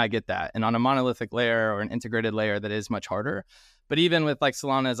token. And I get that. And on a monolithic layer or an integrated layer, that is much harder. But even with, like,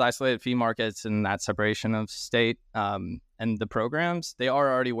 Solana's isolated fee markets and that separation of state and the programs, they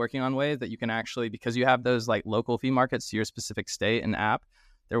are already working on ways that you can actually, because you have those, like, local fee markets to your specific state and app,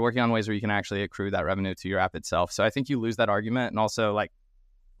 they're working on ways where you can actually accrue that revenue to your app itself. So I think you lose that argument. And also, like,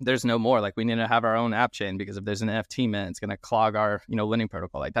 there's no more, like, we need to have our own app chain, because if there's an NFT mint, it's going to clog our, lending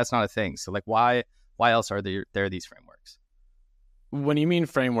protocol. Like, that's not a thing. So, like, why else are there these frameworks? When you mean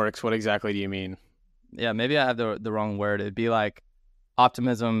frameworks, what exactly do you mean? Yeah, maybe I have the wrong word. It'd be like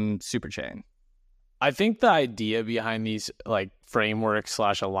Optimism Superchain. I think the idea behind these, like, frameworks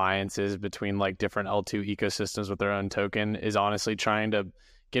 / alliances between, like, different L2 ecosystems with their own token is honestly trying to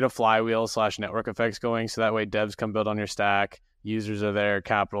get a flywheel / network effects going, so that way devs come build on your stack, users are there,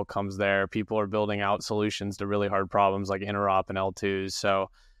 capital comes there, people are building out solutions to really hard problems like interop and L2s. So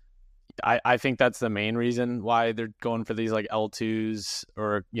I think that's the main reason why they're going for these, like, L2s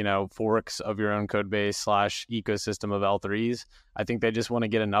or, forks of your own code base / ecosystem of L3s. I think they just want to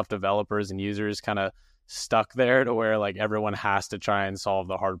get enough developers and users kind of stuck there to where, like, everyone has to try and solve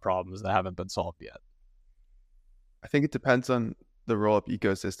the hard problems that haven't been solved yet. I think it depends on the roll-up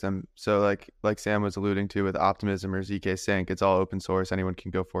ecosystem. So like Sam was alluding to with Optimism or ZK Sync, it's all open source. Anyone can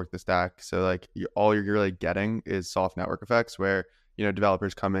go fork the stack. So, like, all you're really getting is soft network effects where,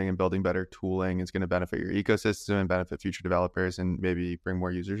 developers coming and building better tooling is going to benefit your ecosystem and benefit future developers and maybe bring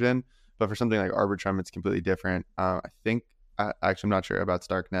more users in. But for something like Arbitrum, it's completely different. I think, actually, I'm not sure about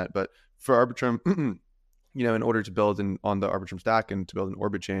Starknet, but for Arbitrum, in order to build on the Arbitrum stack and to build an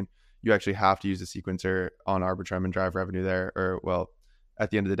Orbit chain, you actually have to use a sequencer on Arbitrum and drive revenue there. Or, well, at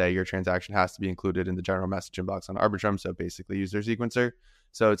the end of the day, your transaction has to be included in the general message inbox on Arbitrum. So basically use their sequencer.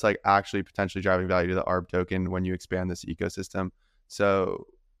 So it's, like, actually potentially driving value to the ARB token when you expand this ecosystem. So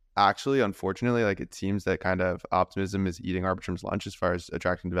actually, unfortunately, like, it seems that kind of Optimism is eating Arbitrum's lunch as far as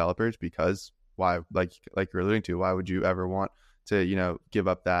attracting developers, because why, like you're alluding to, why would you ever want to, give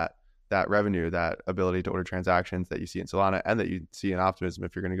up that revenue, that ability to order transactions that you see in Solana and that you see in Optimism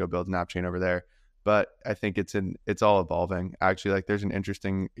if you're going to go build an app chain over there? but I think it's all evolving. Actually, like there's an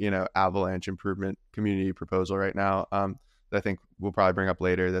interesting, Avalanche improvement community proposal right now that I think we'll probably bring up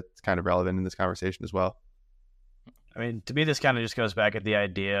later that's kind of relevant in this conversation as well. I mean, to me, this kind of just goes back at the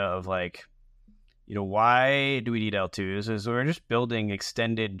idea of like, why do we need L2s? Is we're just building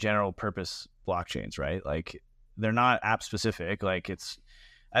extended general purpose blockchains, right? Like they're not app specific. Like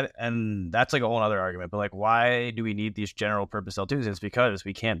and that's like a whole other argument. But like, why do we need these general purpose L2s? It's because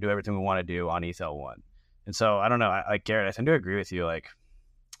we can't do everything we want to do on ETH-L1. And so I don't know. Like Garrett, I tend to agree with you. Like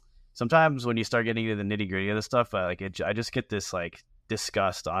sometimes when you start getting into the nitty gritty of this stuff, I just get this like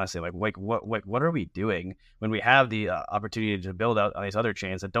disgust, honestly. Like what are we doing when we have the opportunity to build out on these other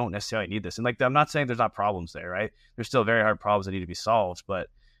chains that don't necessarily need this? And like, I'm not saying there's not problems there, right? There's still very hard problems that need to be solved. But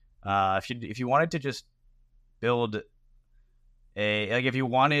if you wanted to just build if you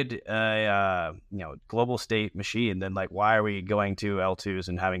wanted a global state machine, then like why are we going to L2s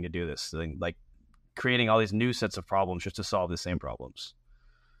and having to do this thing, like creating all these new sets of problems just to solve the same problems?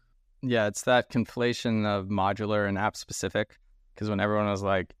 Yeah, it's that conflation of modular and app specific. Because when everyone was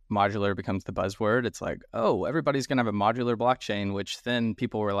like, modular becomes the buzzword, it's like, oh, everybody's going to have a modular blockchain, which then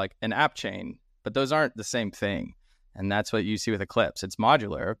people were like, an app chain. But those aren't the same thing. And that's what you see with Eclipse. It's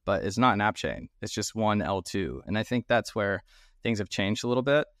modular, but it's not an app chain. It's just one L2. And I think that's where things have changed a little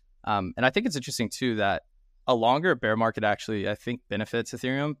bit. And I think it's interesting, too, that a longer bear market actually, I think, benefits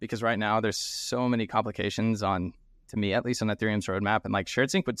Ethereum. Because right now there's so many complications on, to me, at least on Ethereum's roadmap, and like shared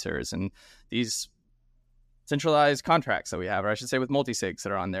sequencers and these centralized contracts that we have, or I should say with multi-sigs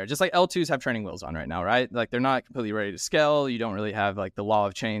that are on there. Just like L2s have training wheels on right now, right? Like they're not completely ready to scale. You don't really have like the law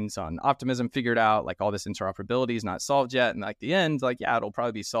of chains on optimism figured out. Like all this interoperability is not solved yet. And like the end, like, yeah, it'll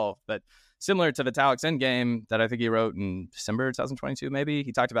probably be solved. But similar to Vitalik's endgame that I think he wrote in December 2022, maybe,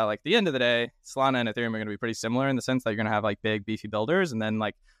 he talked about like the end of the day, Solana and Ethereum are going to be pretty similar in the sense that you're going to have like big, beefy builders. And then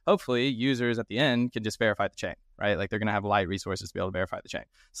like hopefully users at the end can just verify the chain, right? Like they're going to have light resources to be able to verify the chain.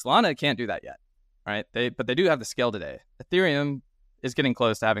 Solana can't do that yet. Right, but they do have the scale today. Ethereum is getting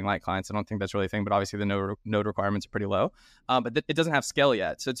close to having light clients. I don't think that's really a thing, but obviously the node requirements are pretty low. But it doesn't have scale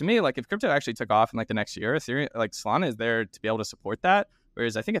yet. So to me, like if crypto actually took off in like the next year, Ethereum, like Solana is there to be able to support that.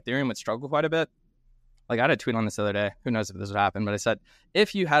 Whereas I think Ethereum would struggle quite a bit. Like I had a tweet on this the other day. Who knows if this would happen? But I said,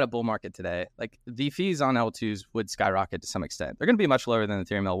 if you had a bull market today, like the fees on L2s would skyrocket to some extent. They're going to be much lower than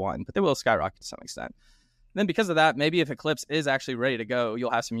Ethereum L1, but they will skyrocket to some extent. Then because of that, maybe if Eclipse is actually ready to go,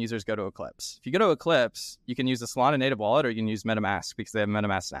 you'll have some users go to Eclipse. If you go to Eclipse, you can use the Solana native wallet or you can use MetaMask because they have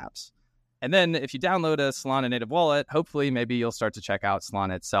MetaMask snaps. And then if you download a Solana native wallet, hopefully maybe you'll start to check out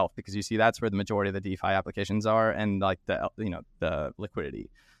Solana itself because you see that's where the majority of the DeFi applications are and like the liquidity.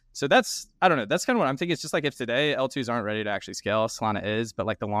 So that's, I don't know, that's kind of what I'm thinking. It's just like if today L2s aren't ready to actually scale, Solana is, but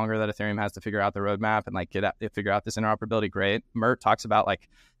like the longer that Ethereum has to figure out the roadmap and like figure out this interoperability, great. Mert talks about like,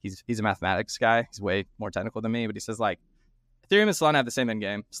 he's a mathematics guy. He's way more technical than me, but he says like Ethereum and Solana have the same end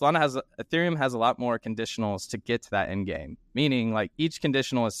game. Ethereum has a lot more conditionals to get to that end game, meaning like each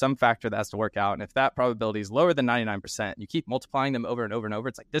conditional is some factor that has to work out. And if that probability is lower than 99%, you keep multiplying them over and over and over.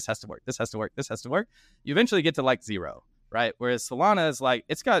 It's like, this has to work, this has to work, this has to work. You eventually get to like 0. Right. Whereas Solana is like,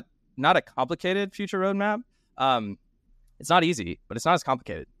 it's got not a complicated future roadmap. It's not easy, but it's not as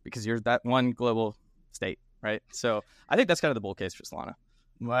complicated because you're that one global state. Right. So I think that's kind of the bull case for Solana.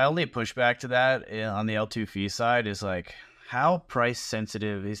 My only pushback to that on the L2 fee side is like, how price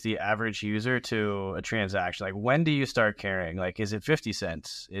sensitive is the average user to a transaction? Like, when do you start caring? Like, is it 50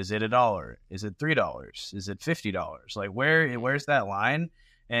 cents? Is it $1? Is it $3? Is it $50? Like, where's that line?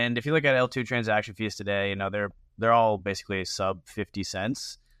 And if you look at L2 transaction fees today, they're all basically sub 50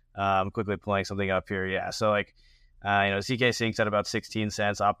 cents. I'm quickly pulling something up here. Yeah. So like, CK Sync's at about 16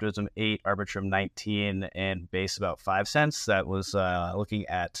 cents, Optimism 8, Arbitrum 19, and Base about 5 cents. That was looking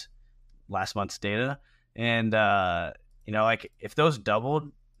at last month's data. And, like if those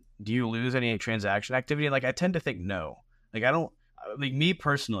doubled, do you lose any transaction activity? Like I tend to think no. Like like me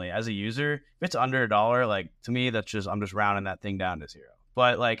personally as a user, if it's under $1, like to me, I'm just rounding that thing down to 0.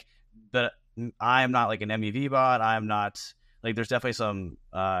 But like, I am not like an MEV bot. I'm not like, there's definitely some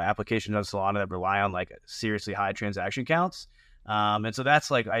applications on Solana that rely on like seriously high transaction counts. And so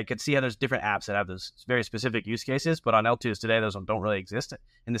that's like, I could see how there's different apps that have those very specific use cases, but on L2s today, those don't really exist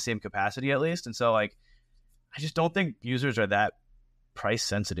in the same capacity at least. And so like, I just don't think users are that price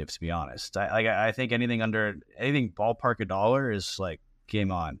sensitive, to be honest. I think anything ballpark $1 is like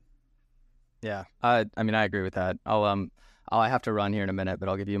game on. Yeah. I mean, I agree with that. I'll I have to run here in a minute, but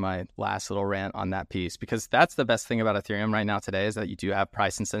I'll give you my last little rant on that piece, because that's the best thing about Ethereum right now today is that you do have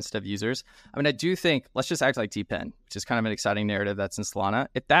price insensitive users. I mean, I do think, let's just act like DPEN, which is kind of an exciting narrative that's in Solana.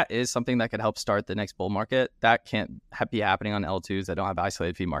 If that is something that could help start the next bull market, that can't be happening on L2s that don't have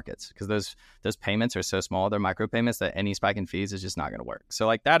isolated fee markets, because those payments are so small, they're micro payments, that any spike in fees is just not going to work. So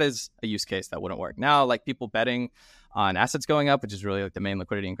like that is a use case that wouldn't work. Now, like people betting on assets going up, which is really like the main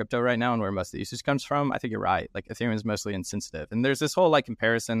liquidity in crypto right now and where most of the usage comes from, I think you're right. Like Ethereum is mostly insensitive. And there's this whole like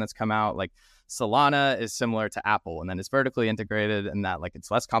comparison that's come out, like Solana is similar to Apple, and then it's vertically integrated, and that like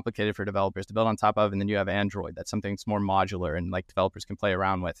it's less complicated for developers to build on top of. And then you have Android, that's something that's more modular and like developers can play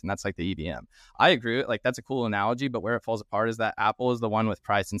around with, and that's like the EVM. I agree, like that's a cool analogy, but where it falls apart is that Apple is the one with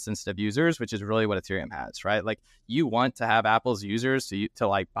price insensitive users, which is really what Ethereum has, right? Like you want to have Apple's users to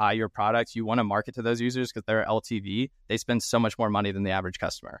like buy your products, you want to market to those users because they're LTV. They spend so much more money than the average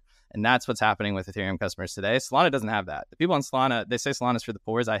customer. And that's what's happening with Ethereum customers today. Solana doesn't have that. The people on Solana, they say Solana's for the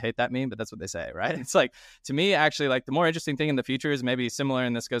poor. I hate that meme, but that's what they say, right? It's like, to me, actually, like the more interesting thing in the future is maybe similar,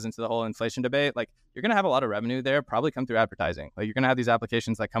 and this goes into the whole inflation debate. Like you're going to have a lot of revenue there, probably come through advertising. Like you're going to have these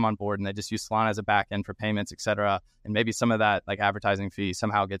applications that come on board and they just use Solana as a back end for payments, et cetera. And maybe some of that like advertising fee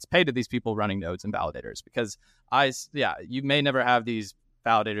somehow gets paid to these people running nodes and validators, because you may never have these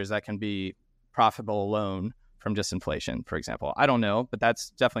validators that can be profitable alone from just inflation, for example. I don't know, but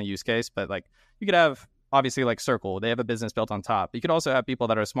that's definitely a use case. But like you could have obviously like Circle, they have a business built on top. You could also have people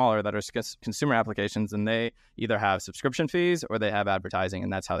that are smaller, that are consumer applications, and they either have subscription fees or they have advertising,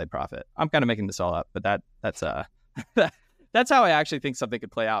 and that's how they profit. I'm kind of making this all up, but that's that's how I actually think something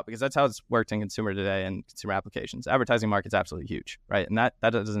could play out, because that's how it's worked in consumer today and consumer applications. Advertising market's absolutely huge, right? And that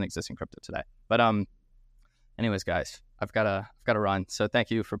doesn't exist in crypto today. But anyways, guys, I've got to run. So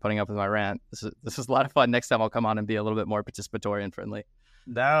thank you for putting up with my rant. This is a lot of fun. Next time I'll come on and be a little bit more participatory and friendly.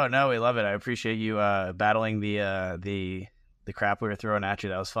 No, we love it. I appreciate you battling the crap we were throwing at you.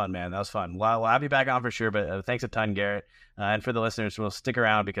 That was fun, man. That was fun. Well, we'll have you back on for sure, but thanks a ton, Garrett. And for the listeners, we'll stick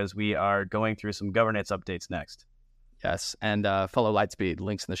around because we are going through some governance updates next. Yes, and follow Lightspeed.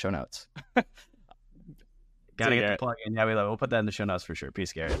 Links in the show notes. Gotta get the plug in. Yeah, we love it. We'll put that in the show notes for sure.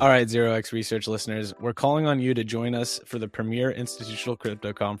 Peace, Garrett. All right, 0x Research listeners, we're calling on you to join us for the premier institutional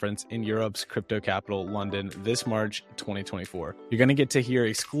crypto conference in Europe's crypto capital, London, this March 2024. You're going to get to hear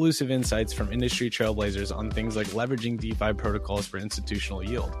exclusive insights from industry trailblazers on things like leveraging DeFi protocols for institutional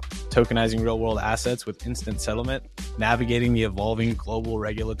yield, tokenizing real-world assets with instant settlement, navigating the evolving global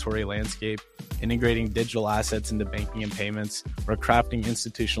regulatory landscape, integrating digital assets into banking and payments, or crafting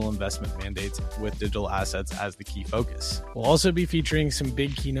institutional investment mandates with digital assets as the key focus. We'll also be featuring some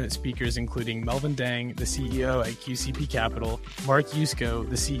big keynote speakers, including Melvin Dang, the CEO at QCP Capital, Mark Yusko,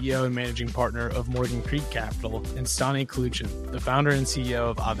 the CEO and managing partner of Morgan Creek Capital, and Stani Kluchin, the founder and CEO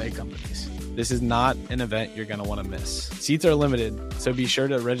of Aave Companies. This is not an event you're going to want to miss. Seats are limited, so be sure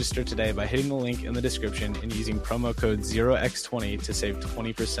to register today by hitting the link in the description and using promo code 0x20 to save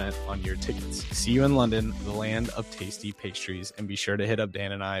 20% on your tickets. See you in London, the land of tasty pastries, and be sure to hit up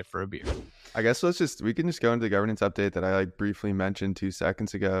Dan and I for a beer. I guess we can just go into the governance update that I like briefly mentioned 2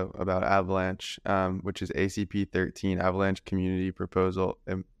 seconds ago about Avalanche, which is ACP 13, Avalanche Community Proposal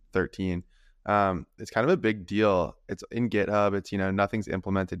 13. It's kind of a big deal. It's in GitHub. It's, nothing's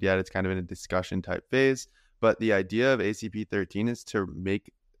implemented yet. It's kind of in a discussion type phase. But the idea of ACP 13 is to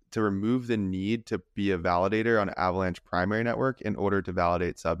remove the need to be a validator on Avalanche primary network in order to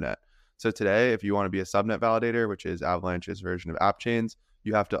validate subnet. So today, if you want to be a subnet validator, which is Avalanche's version of AppChains,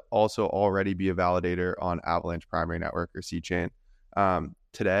 you have to also already be a validator on Avalanche primary network or C-Chain.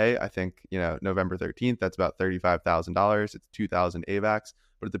 Today, I think, November 13th, that's about $35,000. It's 2,000 AVAX.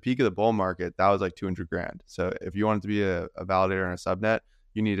 But at the peak of the bull market, that was like $200,000. So if you wanted to be a validator on a subnet,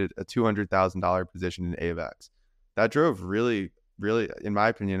 you needed a $200,000 position in AVAX. That drove really, in my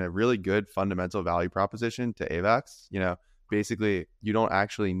opinion, a really good fundamental value proposition to AVAX. Basically, you don't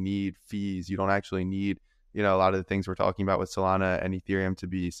actually need fees. You don't actually need, a lot of the things we're talking about with Solana and Ethereum to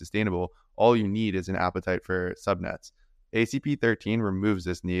be sustainable. All you need is an appetite for subnets. ACP 13 removes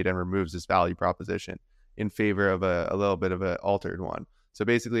this need and removes this value proposition in favor of a little bit of an altered one. So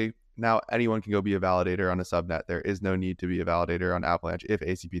basically, now anyone can go be a validator on a subnet. There is no need to be a validator on Avalanche if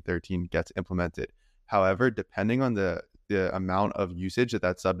ACP 13 gets implemented. However, depending on the amount of usage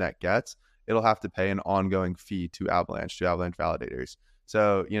that subnet gets, it'll have to pay an ongoing fee to Avalanche validators.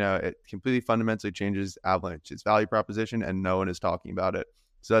 So, it completely fundamentally changes Avalanche's value proposition, and no one is talking about it.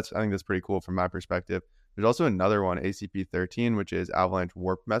 So I think that's pretty cool from my perspective. There's also another one, ACP 13, which is Avalanche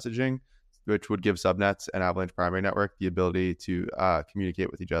Warp Messaging, which would give subnets and Avalanche primary network the ability to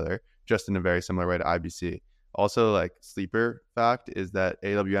communicate with each other, just in a very similar way to IBC. Also, like sleeper fact is that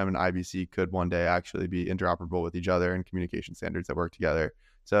AWM and IBC could one day actually be interoperable with each other and communication standards that work together.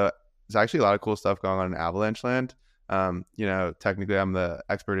 So there's actually a lot of cool stuff going on in Avalanche land. Technically I'm the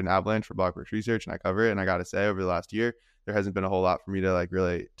expert in Avalanche for Blockworks Research and I cover it. And I got to say, over the last year, there hasn't been a whole lot for me to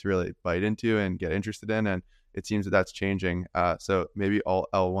really bite into and get interested in. And it seems that that's changing. So maybe all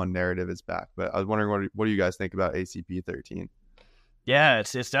L1 narrative is back. But I was wondering, what do you guys think about ACP 13? Yeah,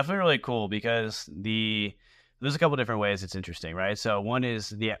 it's definitely really cool because there's a couple different ways it's interesting, right? So one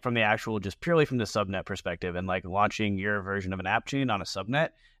is from the actual, just purely from the subnet perspective and like launching your version of an app chain on a subnet.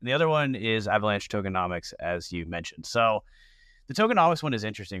 And the other one is Avalanche tokenomics, as you mentioned. So the tokenomics one is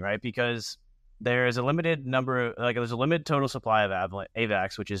interesting, right? Because there's a limited there's a limited total supply of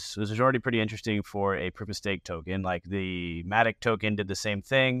AVAX, which is already pretty interesting for a proof of stake token. Like the Matic token did the same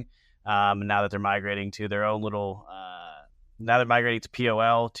thing. Now that they're migrating to their own little, now they're migrating to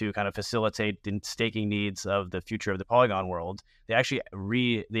POL to kind of facilitate the staking needs of the future of the Polygon world. They actually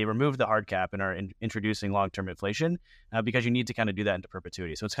they removed the hard cap and are introducing long-term inflation because you need to kind of do that into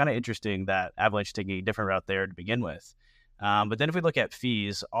perpetuity. So it's kind of interesting that Avalanche is taking a different route there to begin with. But then if we look at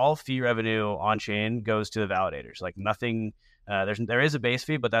fees, all fee revenue on chain goes to the validators. Like nothing, there is a base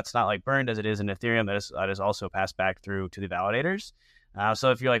fee, but that's not like burned as it is in Ethereum. That is also passed back through to the validators. So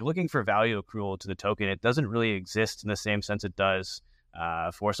if you're like looking for value accrual to the token, it doesn't really exist in the same sense it does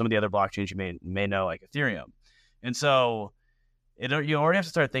for some of the other blockchains you may know, like Ethereum. And so you already have to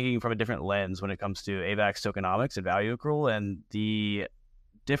start thinking from a different lens when it comes to AVAX tokenomics and value accrual. And the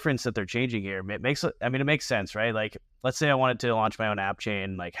difference that they're changing here, it makes sense, right? Like, let's say I wanted to launch my own app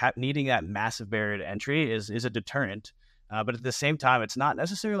chain, like needing that massive barrier to entry is a deterrent. But at the same time, it's not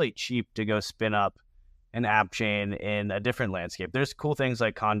necessarily cheap to go spin up an app chain in a different landscape. There's cool things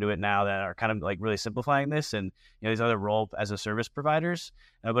like Conduit now that are kind of like really simplifying this, and these other role as a service providers.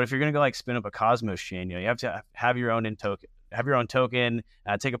 But if you're going to go like spin up a Cosmos chain, you have to have your own token,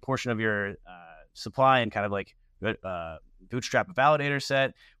 take a portion of your supply and kind of like bootstrap a validator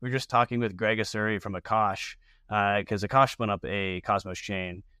set. We were just talking with Greg Asuri from Akash because Akash spun up a Cosmos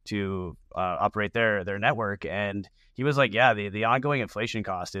chain to operate their network, and he was like, yeah, the ongoing inflation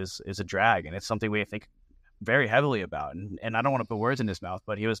cost is a drag, and it's something we think very heavily about. And I don't want to put words in his mouth,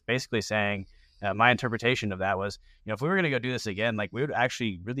 but he was basically saying, my interpretation of that was, if we were going to go do this again, like we would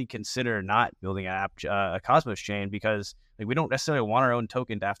actually really consider not building a Cosmos chain, because like we don't necessarily want our own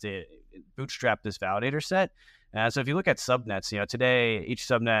token to have to bootstrap this validator set. So if you look at subnets, today each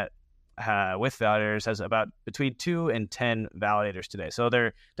subnet with validators has about between 2 and 10 validators today. So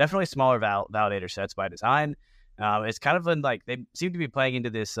they're definitely smaller validator sets by design. It's kind of like they seem to be playing into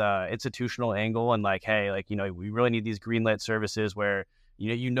this institutional angle and like, hey, like, we really need these greenlit services where,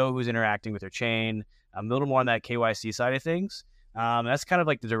 who's interacting with their chain, a little more on that KYC side of things. That's kind of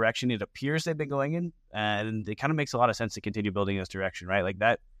like the direction it appears they've been going in. And it kind of makes a lot of sense to continue building this direction, right? Like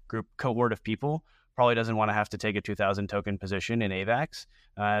that cohort of people probably doesn't want to have to take a 2,000 token position in AVAX.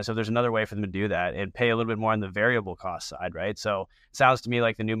 So there's another way for them to do that and pay a little bit more on the variable cost side, right? So it sounds to me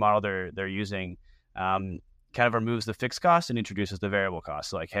like the new model they're using kind of removes the fixed cost and introduces the variable cost.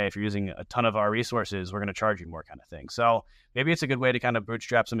 So like, hey, if you're using a ton of our resources, we're going to charge you more, kind of thing. So maybe it's a good way to kind of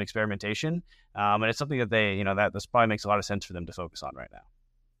bootstrap some experimentation. And it's something that that this probably makes a lot of sense for them to focus on right now.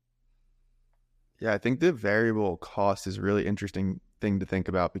 Yeah, I think the variable cost is a really interesting thing to think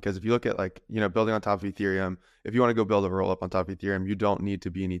about, because if you look at building on top of Ethereum, if you want to go build a roll up on top of Ethereum, you don't need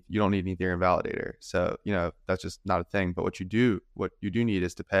an Ethereum validator. So, that's just not a thing. But what you do need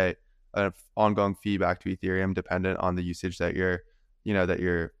is to pay an ongoing fee back to Ethereum dependent on the usage that your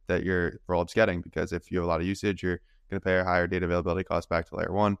roll-up's getting. Because if you have a lot of usage, you're going to pay a higher data availability cost back to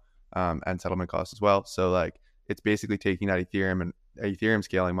layer 1 and settlement costs as well. So like it's basically taking that Ethereum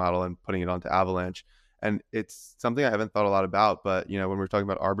scaling model and putting it onto Avalanche. And it's something I haven't thought a lot about, but when we were talking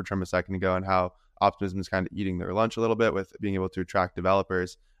about Arbitrum a second ago and how Optimism is kind of eating their lunch a little bit with being able to attract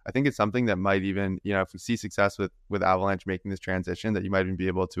developers, I think it's something that might even, if we see success with Avalanche making this transition, that you might even be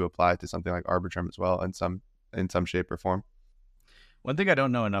able to apply to something like Arbitrum as well in some shape or form. One thing I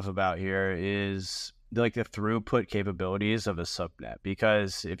don't know enough about here is the throughput capabilities of a subnet,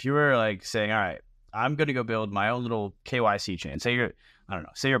 because if you were like saying, all right, I'm going to go build my own little KYC chain. Say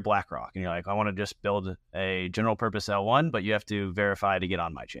you're BlackRock and you're like, I want to just build a general purpose L1, but you have to verify to get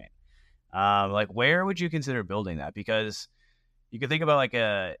on my chain. Where would you consider building that? Because you could think about like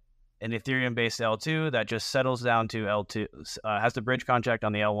an Ethereum based L2 that just settles down to L2, has the bridge contract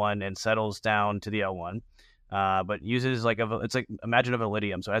on the L1 and settles down to the L1. But uses imagine a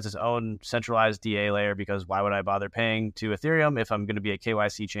Validium. So it has its own centralized DA layer, because why would I bother paying to Ethereum if I'm going to be a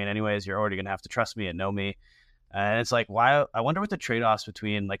KYC chain anyways? You're already going to have to trust me and know me. And it's like, why? I wonder what the trade-offs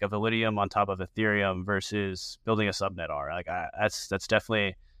between like a Validium on top of Ethereum versus building a subnet are. Like, that's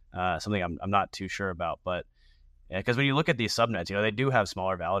definitely something I'm not too sure about. But because when you look at these subnets, they do have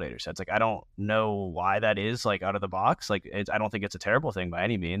smaller validator sets. Like, I don't know why that is, like, out of the box. Like, I don't think it's a terrible thing by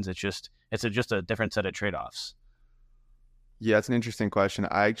any means. It's just a different set of trade-offs. Yeah, it's an interesting question.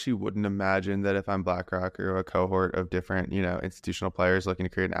 I actually wouldn't imagine that if I'm BlackRock or a cohort of different, institutional players looking to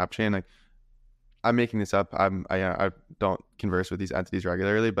create an app chain, like I'm making this up. I don't converse with these entities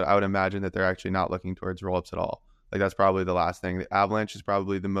regularly, but I would imagine that they're actually not looking towards rollups at all. Like that's probably the last thing. The Avalanche is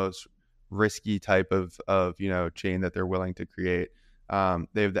probably the most risky type of chain that they're willing to create.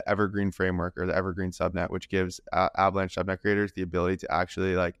 They have the Evergreen framework or the Evergreen subnet, which gives Avalanche subnet creators the ability to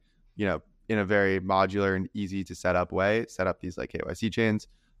actually in a very modular and easy to set up way, set up these like KYC chains.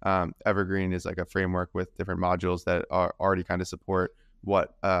 Evergreen is like a framework with different modules that are already kind of support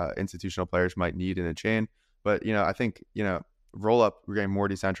what institutional players might need in a chain. But I think roll up, we're getting more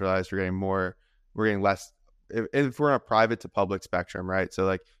decentralized, we're getting less. If we're in a private to public spectrum, right? So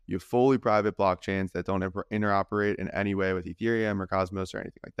like you have fully private blockchains that don't interoperate in any way with Ethereum or Cosmos or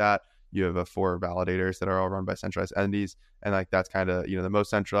anything like that. You have 4 validators that are all run by centralized entities, and like that's kind of the most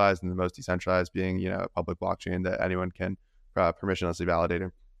centralized and the most decentralized being a public blockchain that anyone can permissionlessly validate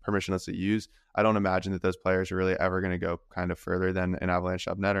and permissionlessly use. I don't imagine that those players are really ever going to go kind of further than an Avalanche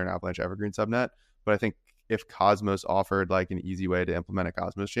subnet or an Avalanche Evergreen subnet. But I think if Cosmos offered like an easy way to implement a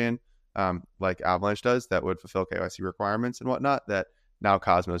Cosmos chain, like Avalanche does, that would fulfill KYC requirements and whatnot, that now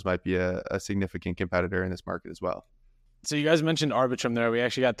Cosmos might be a significant competitor in this market as well. So you guys mentioned Arbitrum there. We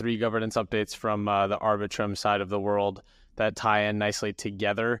actually got 3 governance updates from the Arbitrum side of the world that tie in nicely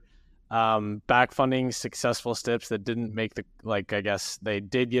together. Backfunding successful steps that didn't make I guess they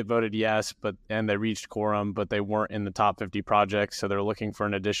did get voted yes, and they reached quorum, but they weren't in the top 50 projects. So they're looking for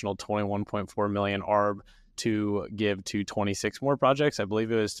an additional 21.4 million ARB to give to 26 more projects. I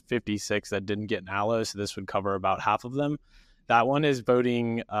believe it was 56 that didn't get an allo, so this would cover about half of them. That one is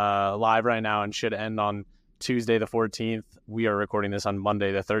voting live right now and should end on Tuesday the 14th. We are recording this on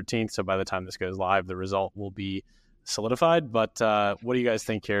Monday the 13th, so by the time this goes live, the result will be solidified. But what do you guys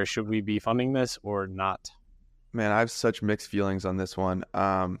think here? Should we be funding this or not? Man, I have such mixed feelings on this one.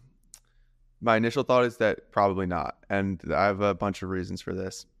 My initial thought is that probably not, and I have a bunch of reasons for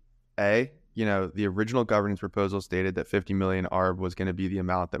this. The original governance proposal stated that 50 million ARB was going to be the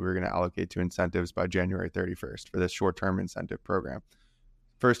amount that we were going to allocate to incentives by January 31st for this short-term incentive program.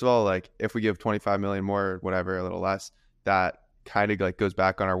 First of all, like if we give 25 million more, whatever, a little less, that kind of like goes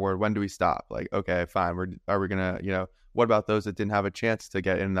back on our word. When do we stop? Like, okay, fine. Are we gonna, what about those that didn't have a chance to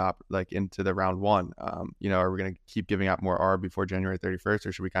get into the round one? Are we gonna keep giving out more ARB before January 31st,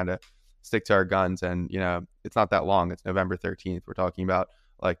 or should we kind of stick to our guns? And it's not that long. It's November 13th. We're talking about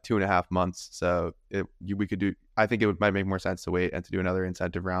like 2.5 months. So we could do. I think might make more sense to wait and to do another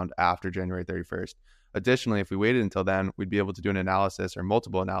incentive round after January 31st. Additionally, if we waited until then, we'd be able to do an analysis or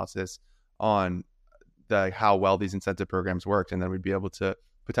multiple analysis on how well these incentive programs worked, and then we'd be able to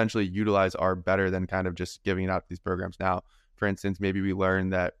potentially utilize ARB better than kind of just giving it out to these programs now. For instance, maybe we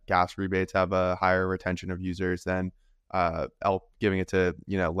learned that gas rebates have a higher retention of users than giving it to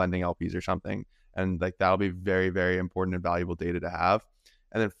lending LPs or something, and like that'll be very, very important and valuable data to have.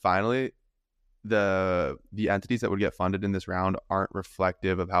 And then finally, the entities that would get funded in this round aren't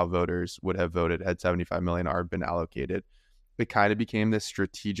reflective of how voters would have voted had 75 million ARB been allocated. It kind of became this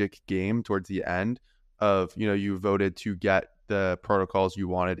strategic game towards the end of you voted to get the protocols you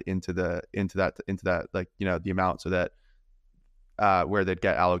wanted into that like the amount, so that where they'd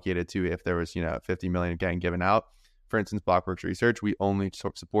get allocated to if there was 50 million getting given out. For instance, Blockworks Research, we only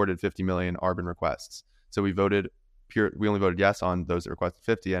supported 50 million ARB requests, so we only voted yes on those that requested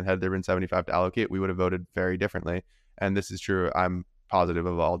 50, and had there been 75 to allocate, we would have voted very differently. And this is true, I'm positive,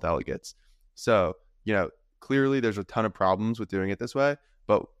 of all delegates. So clearly there's a ton of problems with doing it this way,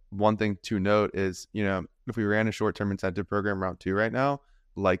 but one thing to note is, if we ran a short-term incentive program round 2 right now,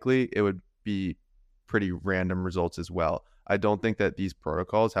 likely it would be pretty random results as well. I don't think that these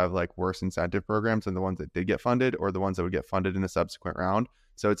protocols have like worse incentive programs than the ones that did get funded or the ones that would get funded in a subsequent round.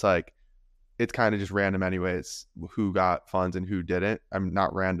 So it's kind of just random anyways, who got funds and who didn't. I'm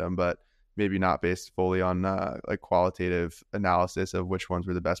not random, but maybe not based fully on like qualitative analysis of which ones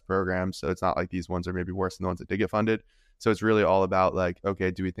were the best programs. So it's not like these ones are maybe worse than the ones that did get funded. So it's really all about like,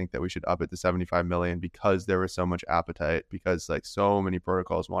 okay, do we think that we should up it to 75 million because there was so much appetite, because like so many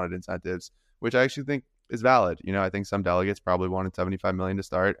protocols wanted incentives, which I actually think is valid. I think some delegates probably wanted 75 million to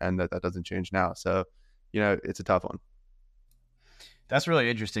start, and that doesn't change now. So, it's a tough one. That's really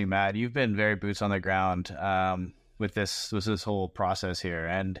interesting, Matt. You've been very boots on the ground with this whole process here.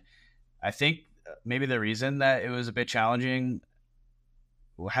 And I think maybe the reason that it was a bit challenging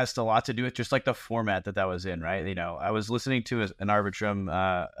has a lot to do with just like the format that was in, right? I was listening to an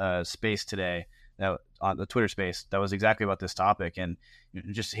Arbitrum space today, on the Twitter space, that was exactly about this topic, and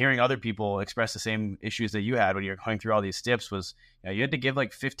just hearing other people express the same issues that you had when you're going through all these stips was, you had to give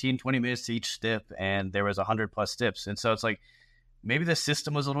like 15-20 minutes to each stip, and there was 100 plus stips, and so it's like maybe the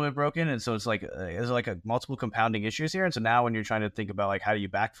system was a little bit broken, and so it's like there's like a multiple compounding issues here, and so now when you're trying to think about like how do you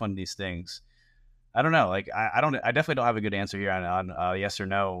backfund these things, I don't know. Like, I definitely don't have a good answer here on yes or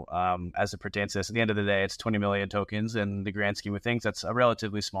no as it pertains to this. At the end of the day, it's 20 million tokens. In the grand scheme of things, that's a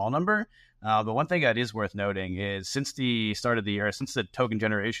relatively small number. But one thing that is worth noting is since the start of the year, since the token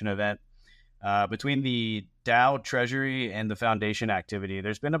generation event, between the DAO treasury and the foundation activity,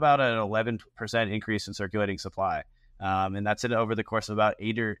 there's been about an 11% increase in circulating supply. And that's it over the course of about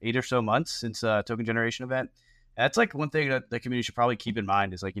eight or so months since token generation event. That's like one thing that the community should probably keep in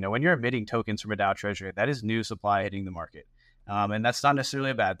mind is like, when you're emitting tokens from a DAO treasury, that is new supply hitting the market. And that's not necessarily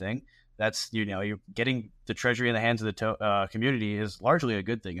a bad thing. That's, you're getting the treasury in the hands of the community is largely a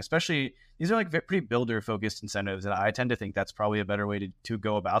good thing, especially these are like pretty builder focused incentives. And I tend to think that's probably a better way to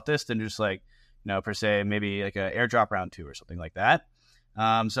go about this than just like, per se, maybe like an airdrop round 2 or something like that.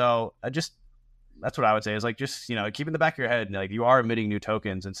 So that's what I would say is like, just, keep in the back of your head, like you are emitting new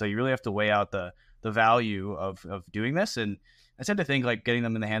tokens. And so you really have to weigh out the value of doing this. And I tend to think like getting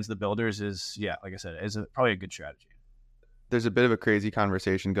them in the hands of the builders is, like I said, is probably a good strategy. There's a bit of a crazy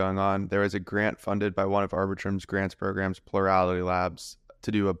conversation going on. There is a grant funded by one of Arbitrum's grants programs, Plurality Labs,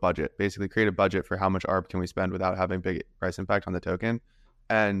 to do a budget, basically create a budget for how much ARB can we spend without having big price impact on the token.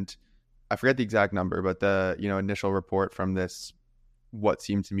 And I forget the exact number, but the initial report from this, what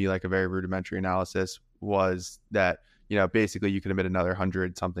seemed to me like a very rudimentary analysis, was that basically you could emit another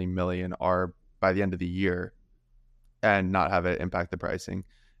 100 something million ARB by the end of the year and not have it impact the pricing.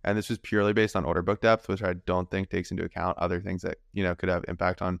 And this was purely based on order book depth, which I don't think takes into account other things that could have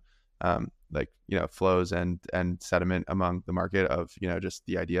impact on flows and sentiment among the market of just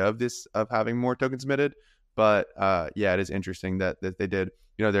the idea of having more tokens emitted. But it is interesting that they did,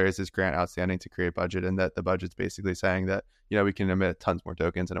 there is this grant outstanding to create budget, and that the budget's basically saying that we can emit tons more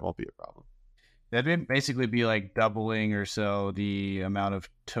tokens and it won't be a problem. That'd basically be like doubling or so the amount of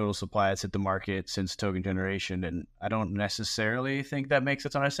total supply that's hit the market since token generation. And I don't necessarily think that makes a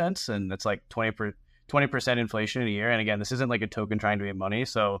ton of sense. And that's like 20% inflation in a year. And again, this isn't like a token trying to make money.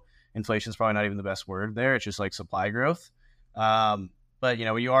 So inflation is probably not even the best word there. It's just like supply growth. But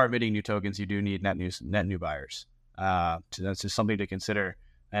when you are emitting new tokens, you do need net new buyers. So that's just something to consider.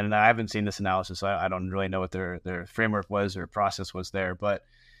 And I haven't seen this analysis, so I don't really know what their framework was or process was there. But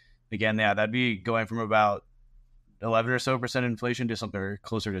again, that'd be going from about 11% or so inflation to something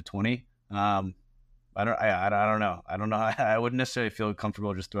closer to 20. I don't know. I wouldn't necessarily feel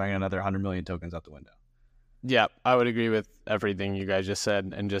comfortable just throwing another 100 million tokens out the window. Yeah, I would agree with everything you guys just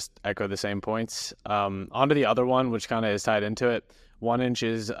said and just echo the same points. Onto the other one, which kind of is tied into it. 1inch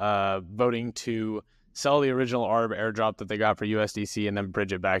is voting to sell the original ARB airdrop that they got for USDC and then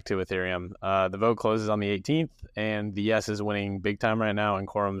bridge it back to Ethereum. The vote closes on the 18th, and the yes is winning big time right now, and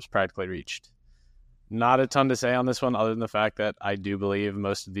quorum's practically reached. Not a ton to say on this one other than the fact that I do believe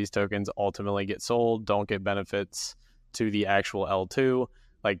most of these tokens ultimately get sold, don't get benefits to the actual L2.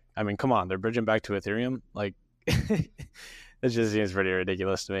 Like, I mean, come on, they're bridging back to Ethereum. Like, it just seems pretty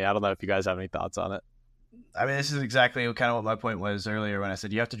ridiculous to me. I don't know if you guys have any thoughts on it. I mean, this is exactly kind of what my point was earlier when I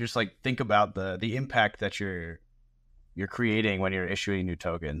said you have to just like think about the impact that you're creating when you're issuing new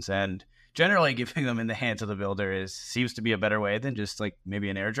tokens, and generally giving them in the hands of the builder seems to be a better way than just like maybe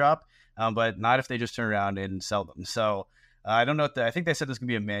an airdrop, but not if they just turn around and sell them. So I don't know I think they said this can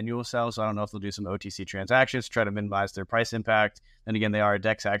be a manual sell, so I don't know if they'll do some OTC transactions to try to minimize their price impact. Then again, they are a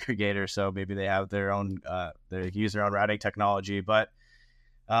DEX aggregator, so maybe they have their own they use their own routing technology, but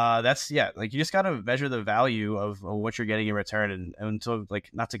like you just got to measure the value of what you're getting in return. And so like,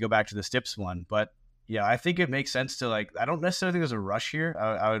 not to go back to the Stips one, but I think it makes sense to like, I don't necessarily think there's a rush here.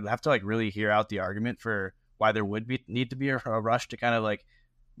 I would have to like really hear out the argument for why there would need to be a rush to kind of like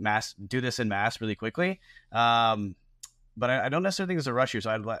do this in mass really quickly. But I don't necessarily think there's a rush here.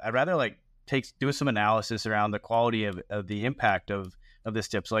 So I'd rather like do some analysis around the quality of the impact of this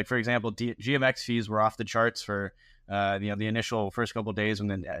tip. So like, for example, GMX fees were off the charts for the initial first couple of days when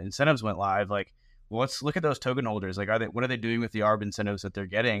the incentives went live. Like, well, let's look at those token holders. Like, what are they doing with the ARB incentives that they're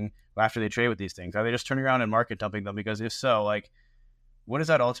getting after they trade with these things? Are they just turning around and market dumping them? Because if so, like, what is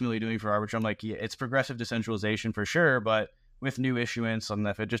that ultimately doing for Arbitrum? Like, it's progressive decentralization for sure, but with new issuance, and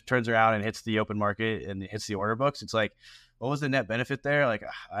if it just turns around and hits the open market and hits the order books, it's like, what was the net benefit there? Like,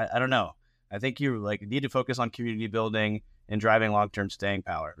 I don't know. I think you like need to focus on community building and driving long-term staying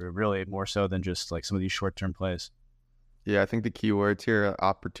power, really more so than just like some of these short-term plays. Yeah, I think the key words here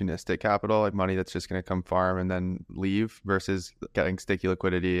are opportunistic capital, like money that's just going to come farm and then leave versus getting sticky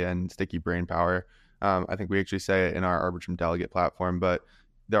liquidity and sticky brain power. I think we actually say it in our Arbitrum Delegate platform, but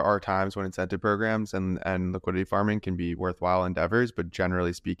there are times when incentive programs and liquidity farming can be worthwhile endeavors. But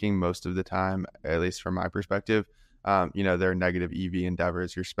generally speaking, most of the time, at least from my perspective, they're negative EV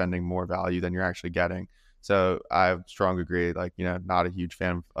endeavors. You're spending more value than you're actually getting. So I strongly agree, not a huge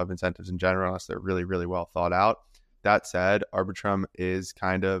fan of incentives in general unless they're really, really well thought out. That said, Arbitrum is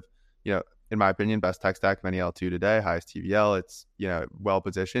kind of, in my opinion, best tech stack of any L2 today, highest TVL. It's, well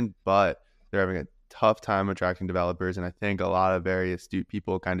positioned, but they're having a tough time attracting developers. And I think a lot of very astute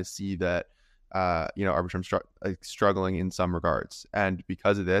people kind of see that, Arbitrum's struggling in some regards. And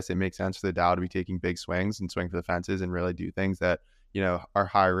because of this, it makes sense for the DAO to be taking big swings and swing for the fences and really do things that, are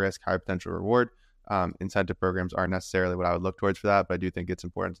high risk, high potential reward. Incentive programs aren't necessarily what I would look towards for that, but I do think it's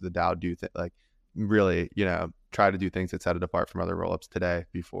important to the DAO do really, try to do things that set it apart from other rollups today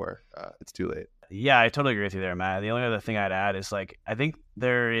before it's too late. Yeah, I totally agree with you there, Matt. The only other thing I'd add is I think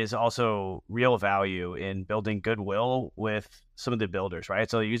there is also real value in building goodwill with some of the builders, right?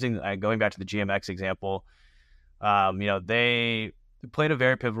 So going back to the GMX example, they played a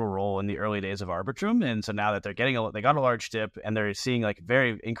very pivotal role in the early days of Arbitrum, and so now that they got a large dip and they're seeing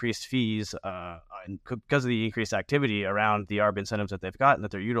very increased fees because of the increased activity around the ARB incentives that they've gotten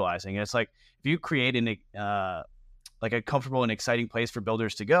that they're utilizing. And it's if you create a comfortable and exciting place for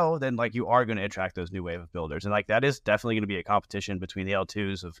builders to go, then you are going to attract those new wave of builders, and that is definitely going to be a competition between the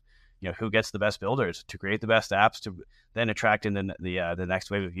L2s of who gets the best builders to create the best apps to then attract in the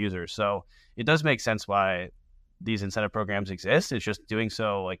next wave of users. So it does make sense why these incentive programs exist. It's just doing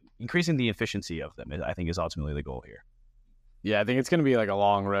so, increasing the efficiency of them, I think, is ultimately the goal here. Yeah, I think it's going to be a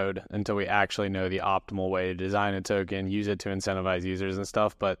long road until we actually know the optimal way to design a token, use it to incentivize users and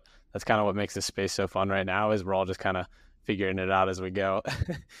stuff. But that's kind of what makes this space so fun right now, is we're all just kind of figuring it out as we go.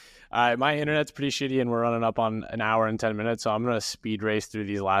 My internet's pretty shitty and we're running up on an hour and 10 minutes. So I'm going to speed race through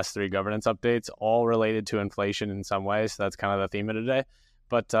these last 3 governance updates, all related to inflation in some way. So that's kind of the theme of today.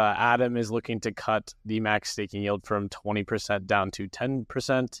 But Adam is looking to cut the max staking yield from 20% down to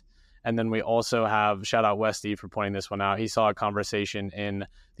 10%. And then we also have, shout out Westy for pointing this one out. He saw a conversation in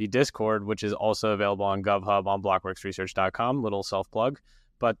the Discord, which is also available on GovHub on blockworksresearch.com, little self-plug.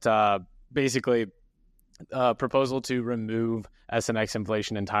 But basically, proposal to remove SNX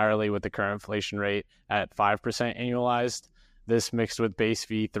inflation entirely with the current inflation rate at 5% annualized. This mixed with base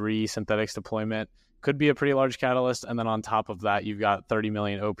V3 synthetics deployment could be a pretty large catalyst. And then on top of that, you've got 30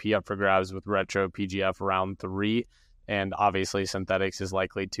 million OP up for grabs with retro PGF round 3. And obviously synthetics is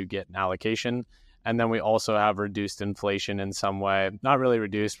likely to get an allocation. And then we also have reduced inflation in some way, not really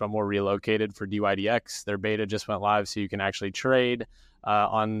reduced, but more relocated for DYDX. Their beta just went live, so you can actually trade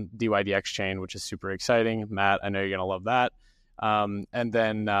on DYDX chain, which is super exciting. Matt, I know you're going to love that. And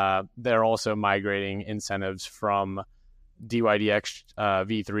then they're also migrating incentives from DYDX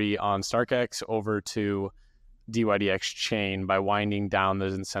V3 on StarkX over to DYDX chain by winding down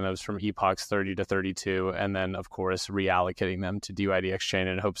those incentives from epochs 30 to 32, and then of course reallocating them to DYDX chain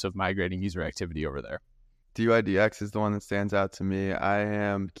in hopes of migrating user activity over there. DYDX is the one that stands out to me. I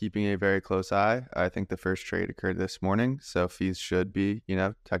am keeping a very close eye. I think the first trade occurred this morning, so fees should be,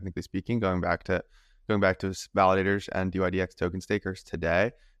 technically speaking, going back to validators and DYDX token stakers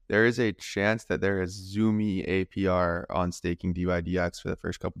today. There is a chance that there is zoomy APR on staking DYDX for the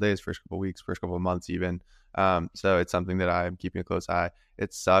first couple of days, first couple of weeks, first couple of months even. So it's something that I'm keeping a close eye.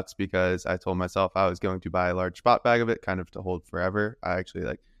 It sucks because I told myself I was going to buy a large spot bag of it kind of to hold forever. I actually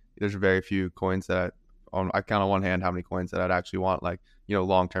there's very few coins that I count on one hand how many coins that I'd actually want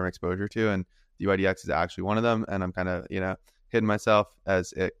long-term exposure to, and DYDX is actually one of them. And I'm kind of, hitting myself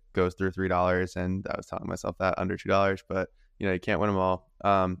as it goes through $3, and I was telling myself that under $2, but you can't win them all.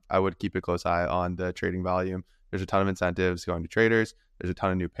 I would keep a close eye on the trading volume. There's a ton of incentives going to traders. There's a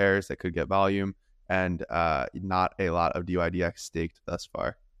ton of new pairs that could get volume, and not a lot of DYDX staked thus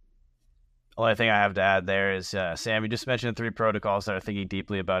far. The only thing I have to add there is, Sam, you just mentioned 3 protocols that are thinking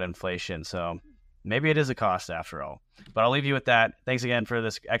deeply about inflation. So maybe it is a cost after all. But I'll leave you with that. Thanks again for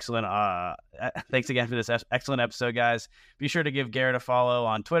this excellent episode, guys. Be sure to give Garrett a follow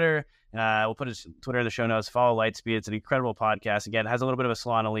on Twitter. We'll put his Twitter in the show notes. Follow Lightspeed. It's an incredible podcast. Again, it has a little bit of a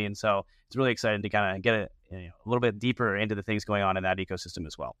Solana lean, so it's really exciting to kind of get a little bit deeper into the things going on in that ecosystem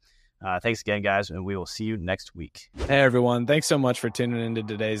as well. Thanks again, guys, and we will see you next week. Hey, everyone. Thanks so much for tuning into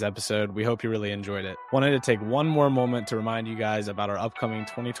today's episode. We hope you really enjoyed it. Wanted to take one more moment to remind you guys about our upcoming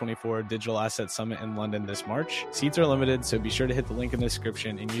 2024 Digital Asset Summit in London this March. Seats are limited, so be sure to hit the link in the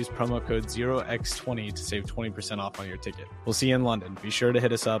description and use promo code 0x20 to save 20% off on your ticket. We'll see you in London. Be sure to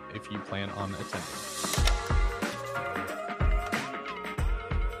hit us up if you plan on attending.